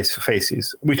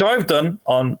faces, which I've done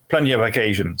on plenty of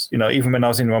occasions. Even when I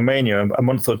was in Romania a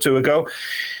month or two ago,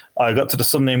 I got to the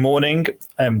Sunday morning,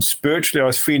 and spiritually I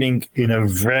was feeling in a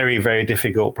very, very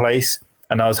difficult place.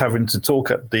 And I was having to talk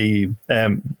at the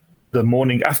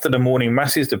morning, after the morning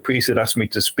masses. The priest had asked me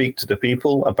to speak to the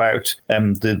people about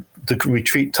the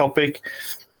retreat topic.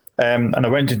 And I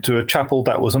went into a chapel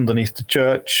that was underneath the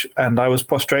church, and I was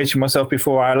prostrating myself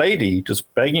before Our Lady,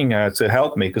 just begging her to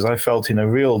help me because I felt in a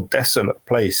real desolate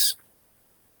place.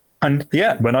 And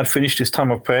when I'd finished this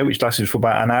time of prayer, which lasted for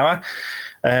about an hour,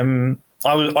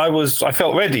 I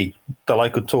felt ready that I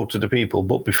could talk to the people.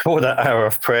 But before that hour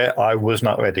of prayer, I was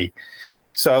not ready.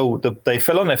 So they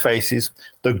fell on their faces.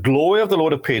 The glory of the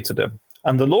Lord appeared to them.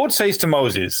 And the Lord says to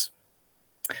Moses,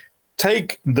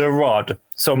 take the rod.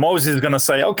 So Moses is going to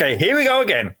say, okay, here we go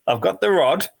again. I've got the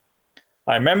rod.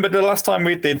 I remember the last time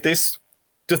we did this,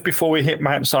 just before we hit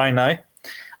Mount Sinai.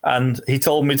 And he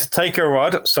told me to take a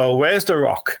rod. So where's the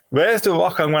rock? Where's the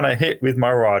rock I'm going to hit with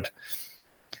my rod?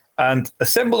 And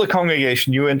assemble the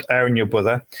congregation, you and Aaron, your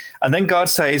brother. And then God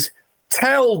says,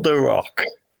 tell the rock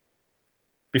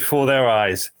before their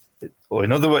eyes. Or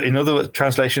in other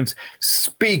translations,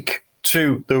 speak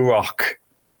to the rock.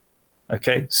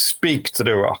 Okay, speak to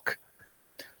the rock.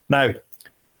 Now,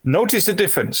 notice the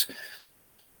difference.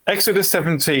 Exodus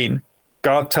 17,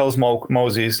 God tells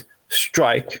Moses,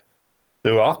 strike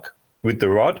the rock with the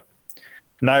rod.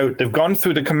 Now, they've gone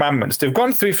through the commandments. They've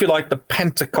gone through, if you like, the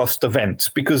Pentecost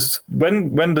event, because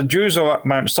when the Jews are at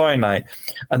Mount Sinai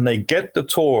and they get the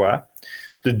Torah,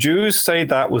 the Jews say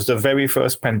that was the very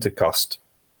first Pentecost.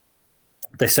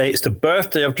 They say it's the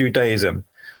birthday of Judaism.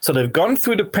 So they've gone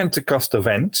through the Pentecost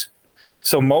event.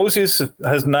 So Moses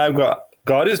has now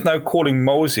God is now calling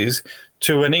Moses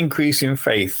to an increase in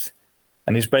faith.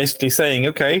 And he's basically saying,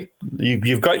 okay,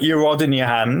 you've got your rod in your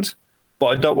hand, but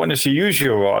I don't want you to use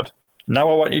your rod. Now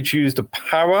I want you to use the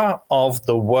power of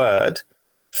the word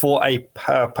for a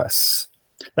purpose.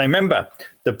 Now remember,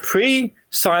 the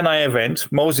pre-Sinai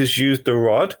event, Moses used the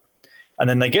rod, and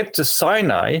then they get to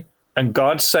Sinai, and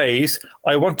God says,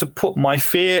 I want to put my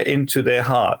fear into their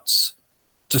hearts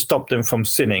to stop them from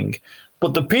sinning.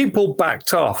 But the people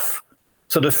backed off,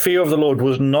 so the fear of the Lord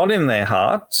was not in their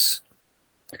hearts.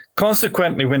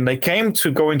 Consequently, when they came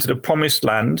to go into the promised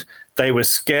land, they were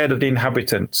scared of the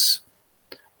inhabitants,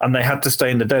 and they had to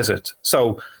stay in the desert.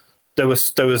 So there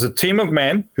was a team of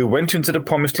men who went into the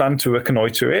promised land to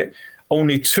reconnoiter it.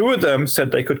 Only 2 of them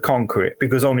said they could conquer it,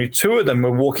 because only 2 of them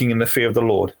were walking in the fear of the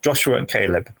Lord, Joshua and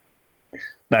Caleb.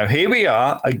 Now here we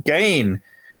are again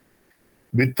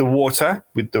with the water,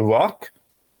 with the rock.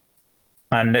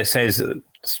 And it says,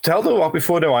 tell the rock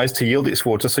before their eyes to yield its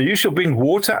water. So you shall bring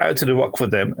water out of the rock for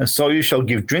them, and so you shall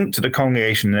give drink to the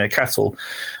congregation and their cattle.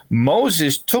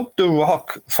 Moses took the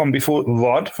rock from before the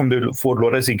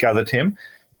Lord as he gathered him.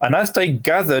 And as they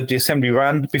gathered, the assembly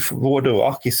ran before the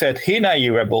rock. He said, "Hear now,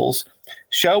 you rebels,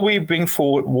 shall we bring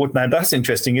forward water?" Now that's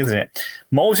interesting, isn't it?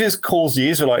 Moses calls the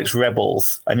Israelites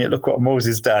rebels, and yet look what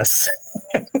Moses does.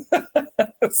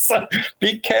 So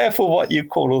be careful what you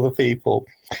call other people.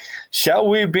 "Shall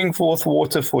we bring forth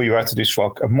water for you out of this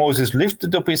rock?" And Moses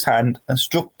lifted up his hand and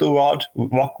struck the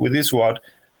rock with his rod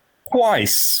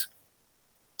twice.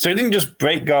 So he didn't just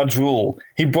break God's rule,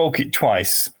 he broke it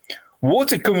twice.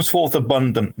 Water comes forth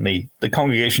abundantly. The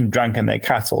congregation drank and their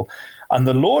cattle. And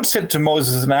the Lord said to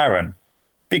Moses and Aaron,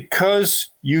 "Because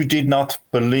you did not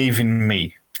believe in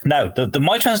me." Now,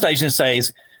 my translation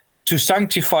says, "to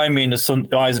sanctify me in the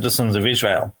eyes of the sons of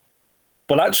Israel."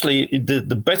 But actually,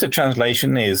 the better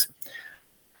translation is,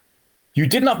 "You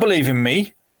did not believe in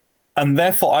me, and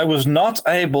therefore I was not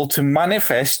able to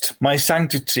manifest my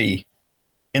sanctity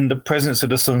in the presence of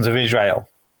the sons of Israel."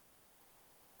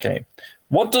 Okay.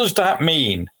 What does that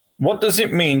mean? What does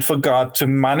it mean for God to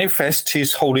manifest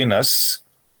his holiness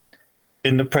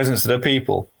in the presence of the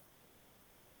people?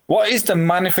 What is the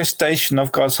manifestation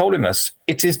of God's holiness?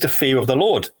 It is the fear of the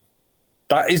Lord.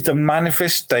 That is the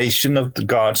manifestation of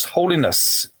God's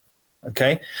holiness.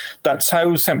 Okay? That's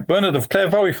how St. Bernard of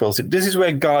Clairvaux feels it. This is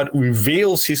where God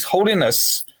reveals his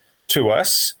holiness to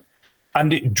us,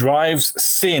 and it drives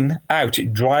sin out.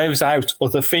 It drives out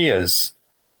other fears.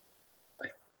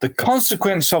 The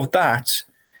consequence of that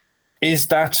is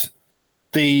that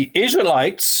the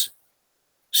Israelites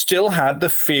still had the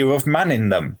fear of man in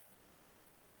them,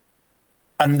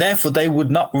 and therefore they were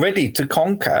not ready to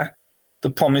conquer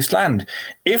the promised land.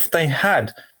 If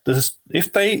God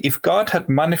had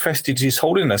manifested his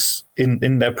holiness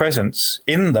in their presence,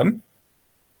 in them,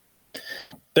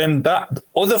 then that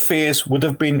other fears would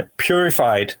have been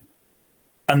purified,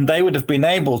 and they would have been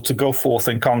able to go forth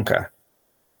and conquer.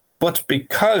 But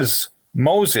because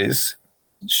Moses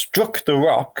struck the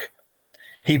rock,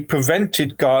 he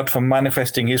prevented God from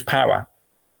manifesting his power.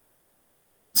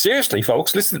 Seriously,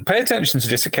 folks, listen, pay attention to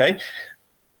this, okay?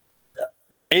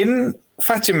 In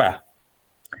Fatima,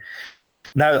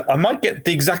 now I might get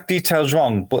the exact details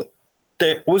wrong, but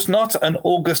there was not an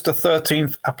August the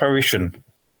 13th apparition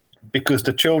because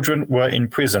the children were in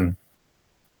prison.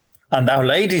 And Our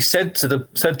Lady said to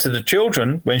the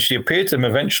children, when she appeared to them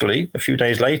eventually, a few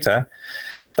days later,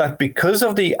 that because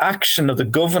of the action of the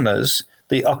governors,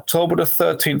 the October the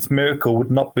 13th miracle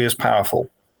would not be as powerful.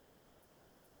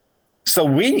 So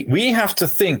we have to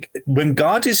think, when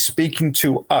God is speaking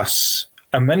to us,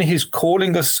 and when he's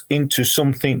calling us into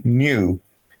something new,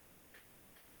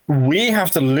 we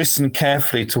have to listen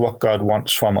carefully to what God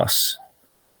wants from us.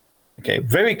 Okay,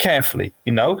 very carefully,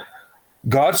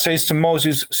 God says to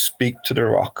Moses, "Speak to the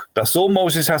rock." That's all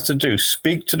Moses has to do.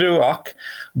 Speak to the rock.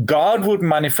 God would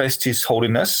manifest his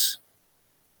holiness.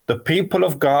 The people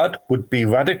of God would be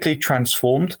radically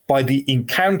transformed by the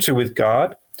encounter with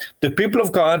God. The people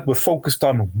of God were focused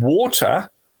on water,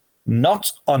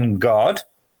 not on God.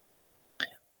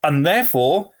 And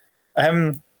therefore,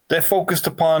 they're focused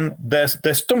upon their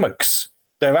stomachs,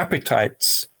 their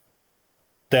appetites,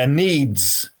 their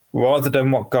needs, rather than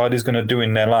what God is going to do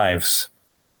in their lives.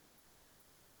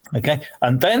 Okay,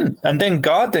 and then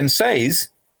God then says,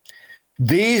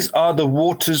 "These are the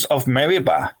waters of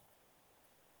Meribah."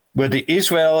 where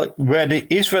Israel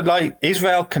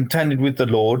contended with the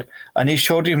Lord, and he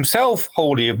showed himself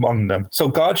holy among them. So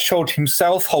God showed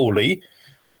himself holy,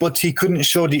 but he couldn't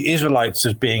show the Israelites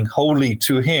as being holy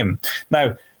to him.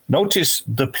 Now, notice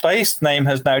the place name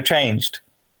has now changed.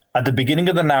 At the beginning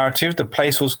of the narrative, the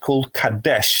place was called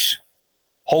Kadesh,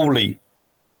 holy.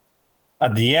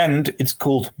 At the end, it's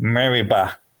called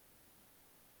Meribah,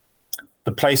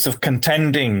 the place of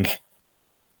contending.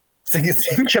 So you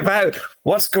think about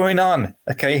what's going on,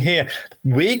 okay, here.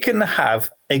 We can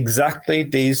have exactly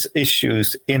these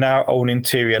issues in our own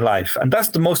interior life. And that's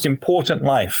the most important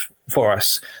life for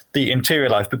us, the interior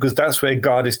life, because that's where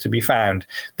God is to be found.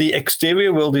 The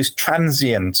exterior world is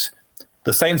transient.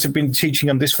 The saints have been teaching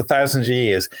on this for thousands of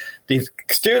years. The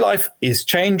exterior life is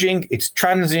changing. It's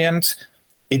transient.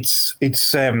 It's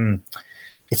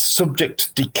subject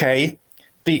to decay.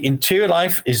 The interior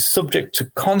life is subject to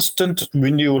constant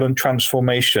renewal and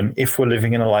transformation if we're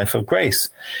living in a life of grace.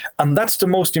 And that's the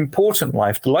most important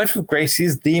life. The life of grace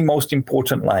is the most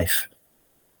important life.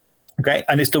 Okay,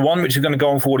 and it's the one which is going to go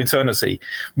on for all eternity.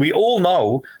 We all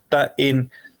know that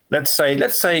in, let's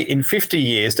say in 50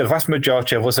 years, the vast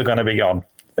majority of us are going to be gone.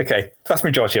 Okay, vast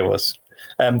majority of us.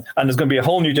 And there's going to be a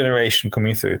whole new generation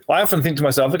coming through. I often think to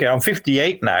myself, okay, I'm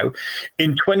 58 now.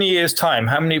 In 20 years' time,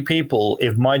 how many people,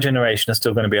 if my generation, are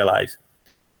still going to be alive?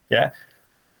 Yeah.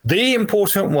 The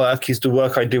important work is the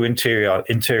work I do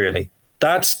interiorly.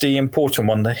 That's the important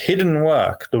one, the hidden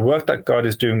work, the work that God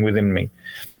is doing within me.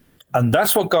 And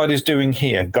that's what God is doing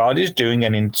here. God is doing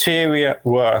an interior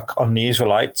work on the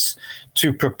Israelites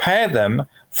to prepare them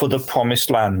for the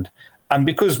promised land. And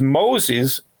because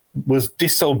Moses was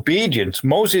disobedient,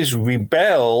 Moses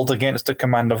rebelled against the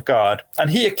command of God, and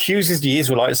he accuses the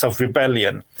Israelites of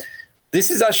rebellion.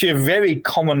 This is actually a very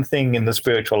common thing in the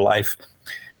spiritual life.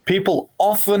 People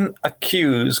often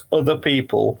accuse other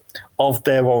people of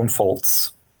their own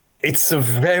faults. It's a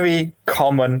very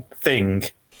common thing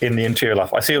in the interior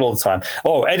life. I see it all the time.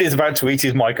 Oh, Ed is about to eat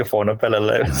his microphone. I better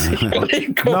let him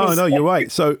see. No, you're right.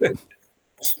 So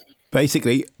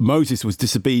basically, Moses was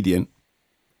disobedient,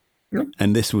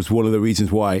 and this was one of the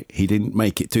reasons why he didn't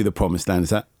make it to the promised land. Is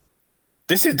that?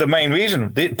 This is the main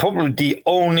reason, probably the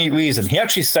only reason. He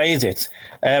actually says it.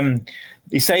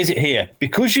 He says it here.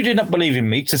 Because you did not believe in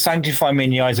me to sanctify me in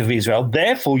the eyes of Israel,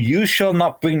 therefore you shall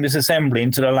not bring this assembly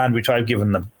into the land which I've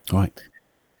given them. Right.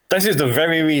 This is the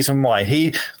very reason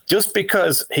why.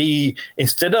 Because he,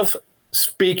 instead of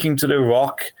speaking to the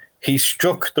rock, he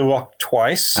struck the rock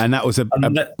twice. And that was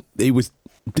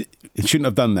he shouldn't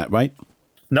have done that, right?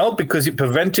 No, because it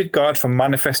prevented God from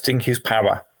manifesting his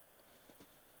power.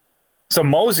 So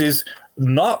Moses,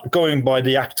 not going by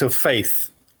the act of faith,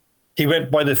 he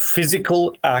went by the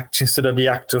physical act instead of the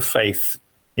act of faith.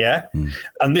 Yeah.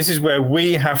 And this is where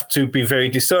we have to be very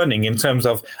discerning in terms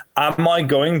of, am I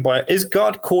going by, is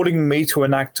God calling me to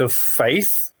an act of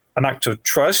faith, an act of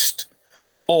trust,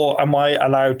 or am I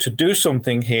allowed to do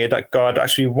something here that God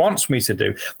actually wants me to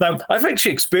do? Now, I've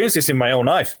actually experienced this in my own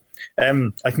life.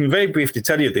 I can very briefly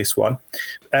tell you this one.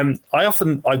 As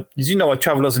you know, I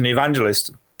travel as an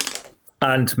evangelist.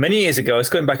 And many years ago, it's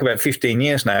going back about 15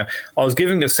 years now, I was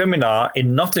giving a seminar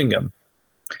in Nottingham.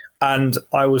 And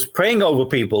I was praying over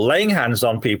people, laying hands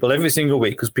on people every single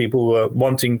week because people were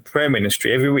wanting prayer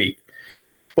ministry every week.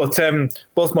 But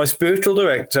both my spiritual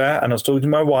director and I was talking to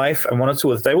my wife and one or two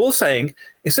others, they were all saying,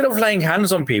 instead of laying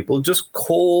hands on people, just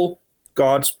call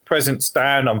God's presence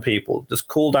down on people. Just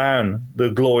call down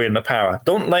the glory and the power.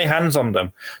 Don't lay hands on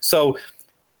them. So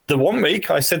the one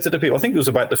week I said to the people, I think it was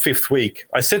about the fifth week,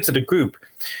 I said to the group,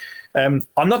 I'm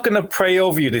not going to pray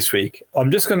over you this week.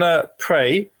 I'm just going to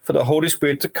pray for the Holy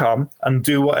Spirit to come and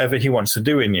do whatever he wants to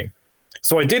do in you.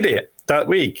 So I did it that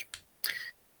week.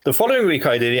 The following week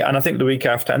I did it, and I think the week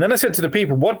after. And then I said to the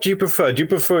people, what do you prefer? Do you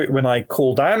prefer it when I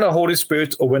call down the Holy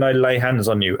Spirit or when I lay hands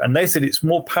on you? And they said it's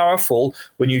more powerful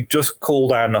when you just call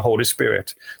down the Holy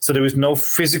Spirit. So there is no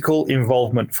physical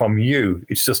involvement from you.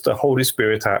 It's just the Holy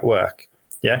Spirit at work.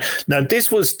 Yeah. Now,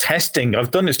 this was testing.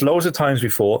 I've done this loads of times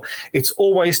before. It's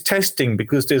always testing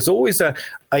because there's always a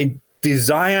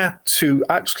desire to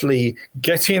actually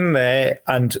get in there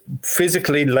and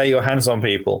physically lay your hands on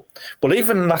people. But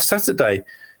even last Saturday,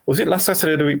 was it last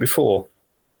Saturday or the week before?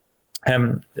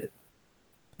 Maybe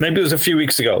it was a few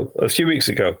weeks ago.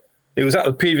 It was at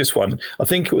the previous one. I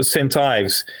think it was St.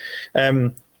 Ives.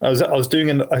 I was doing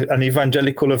an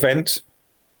evangelical event.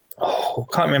 Oh,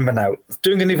 I can't remember now.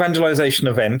 Doing an evangelization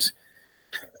event.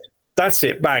 That's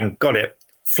it. Bang. Got it.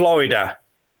 Florida.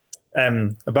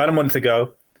 About a month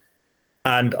ago.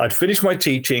 And I'd finished my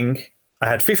teaching. I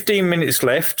had 15 minutes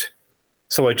left.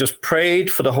 So I just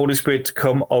prayed for the Holy Spirit to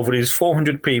come over these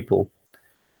 400 people.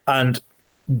 And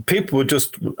people were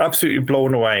just absolutely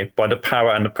blown away by the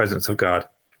power and the presence of God.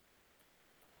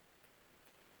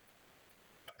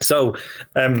 So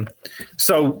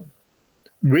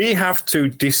we have to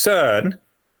discern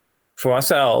for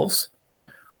ourselves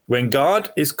when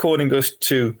God is calling us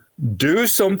to do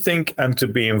something and to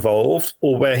be involved,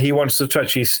 or where he wants us to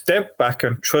actually step back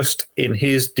and trust in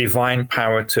his divine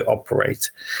power to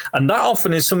operate. And that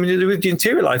often is something to do with the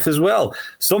interior life as well.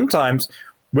 Sometimes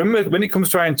when it comes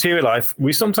to our interior life,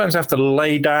 we sometimes have to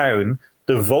lay down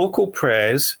the vocal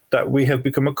prayers that we have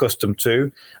become accustomed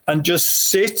to and just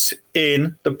sit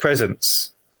in the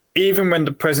presence, even when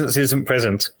the presence isn't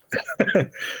present.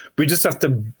 We just have to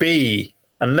be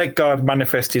and let God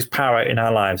manifest his power in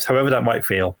our lives, however that might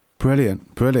feel. Brilliant.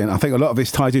 I think a lot of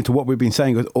this ties into what we've been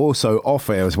saying also off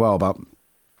air as well, about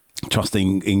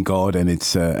trusting in God and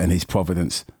his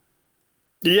providence.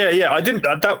 Yeah. I didn't.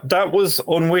 That was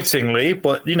unwittingly,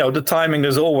 but the timing,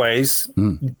 as always,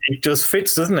 it just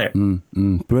fits, doesn't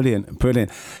it? Brilliant.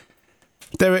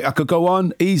 Derek, I could go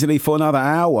on easily for another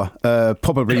hour,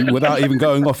 probably without even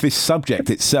going off this subject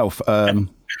itself,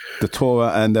 the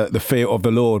Torah and the fear of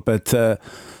the Lord. But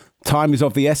time is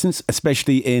of the essence,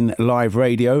 especially in live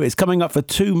radio. It's coming up for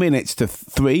 2 minutes to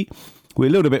 3. We're a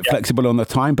little bit flexible on the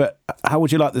time, but how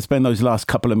would you like to spend those last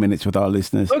couple of minutes with our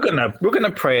listeners? We're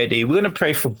gonna pray, Eddie. We're gonna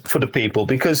pray for the people,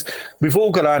 because we've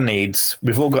all got our needs,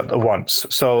 we've all got the wants.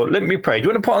 So let me pray. Do you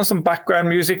want to put on some background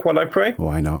music while I pray?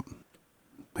 Why not?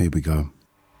 Here we go.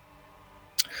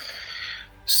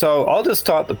 So I'll just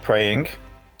start the praying.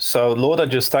 So Lord, I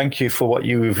just thank you for what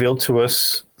you revealed to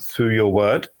us through your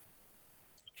word.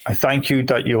 I thank you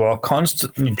that you are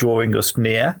constantly drawing us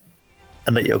near,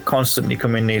 and that you're constantly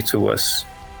coming near to us.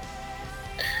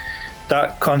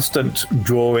 That constant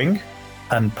drawing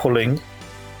and pulling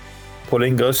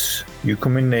us, you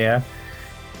coming near,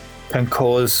 can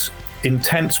cause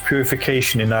intense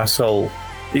purification in our soul.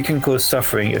 It can cause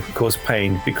suffering, it can cause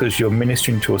pain, because you're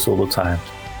ministering to us all the time.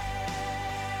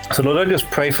 So Lord, I just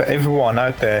pray for everyone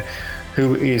out there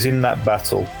who is in that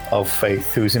battle of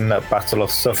faith, who's in that battle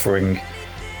of suffering,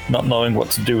 not knowing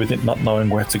what to do with it, not knowing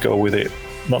where to go with it,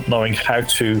 not knowing how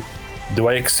to, do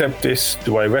I accept this?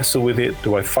 Do I wrestle with it?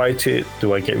 Do I fight it?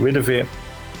 Do I get rid of it?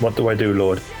 What do I do,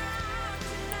 Lord?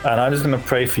 And I'm just going to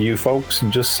pray for you folks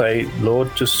and just say, Lord,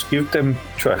 just give them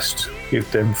trust, give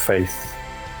them faith,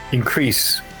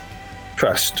 increase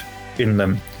trust in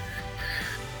them,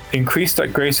 increase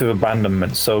that grace of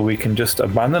abandonment, so we can just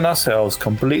abandon ourselves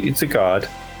completely to God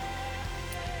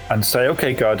and say,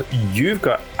 okay, God, you've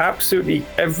got absolutely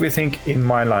everything in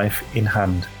my life in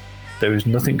hand. There is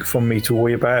nothing for me to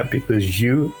worry about, because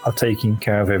you are taking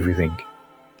care of everything.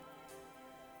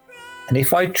 And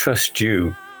if I trust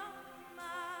you,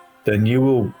 then you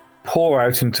will pour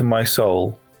out into my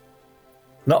soul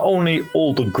not only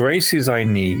all the graces I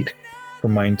need for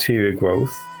my interior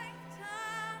growth,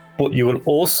 but you will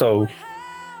also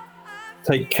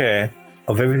take care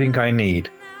of everything I need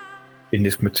in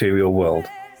this material world,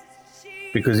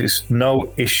 because it's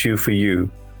no issue for you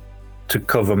to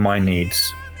cover my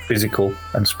needs, physical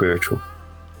and spiritual.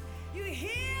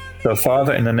 So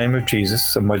Father, in the name of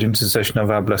Jesus and by the intercession of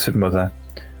our Blessed Mother,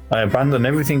 I abandon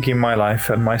everything in my life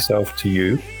and myself to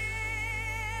you,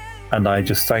 and I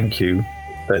just thank you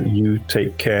that you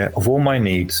take care of all my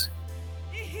needs,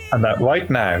 and that right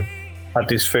now, at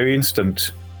this very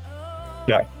instant,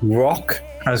 that rock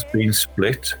has been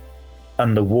split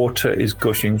and the water is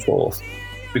gushing forth,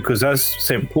 because as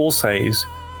St. Paul says,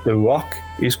 the rock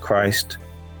is Christ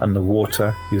and the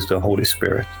water is the Holy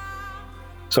Spirit.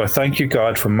 So I thank you,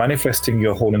 God, for manifesting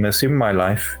your holiness in my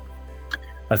life.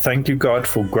 I thank you, God,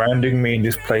 for grounding me in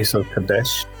this place of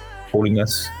Kadesh,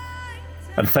 holiness.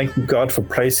 And thank you, God, for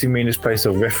placing me in this place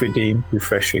of Rephidim,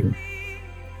 refreshing.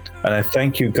 And I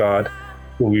thank you, God,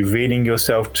 for revealing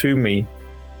yourself to me,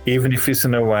 even if it's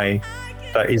in a way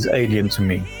that is alien to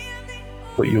me.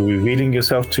 But you're revealing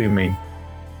yourself to me,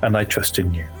 and I trust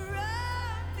in you.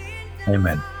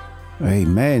 Amen.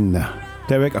 Amen.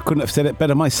 Derek, I couldn't have said it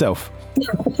better myself.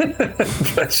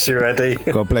 Bless you, Eddie.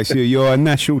 God bless you. You're a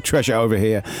national treasure over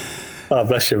here. Oh,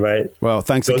 bless you, mate. Well,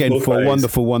 thanks again for a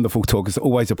wonderful talk. It's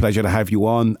always a pleasure to have you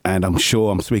on, and I'm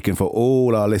sure I'm speaking for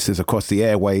all our listeners across the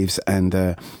airwaves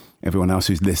and everyone else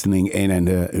who's listening in and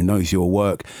who knows your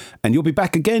work. And you'll be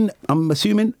back again, I'm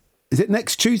assuming. Is it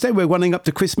next Tuesday? We're running up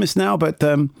to Christmas now, but...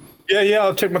 Yeah,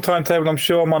 I'll check my timetable. I'm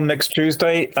sure I'm on next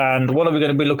Tuesday. And what are we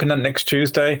going to be looking at next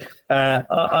Tuesday? I'm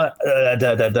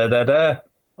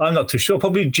not too sure.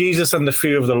 Probably Jesus and the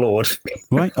fear of the Lord.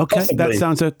 Right, okay. Possibly. That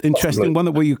sounds an interesting one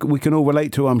that we can all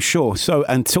relate to, I'm sure. So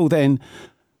until then,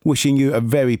 wishing you a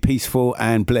very peaceful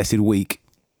and blessed week.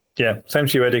 Yeah, same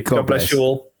to you, Eddie. God bless you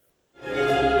all.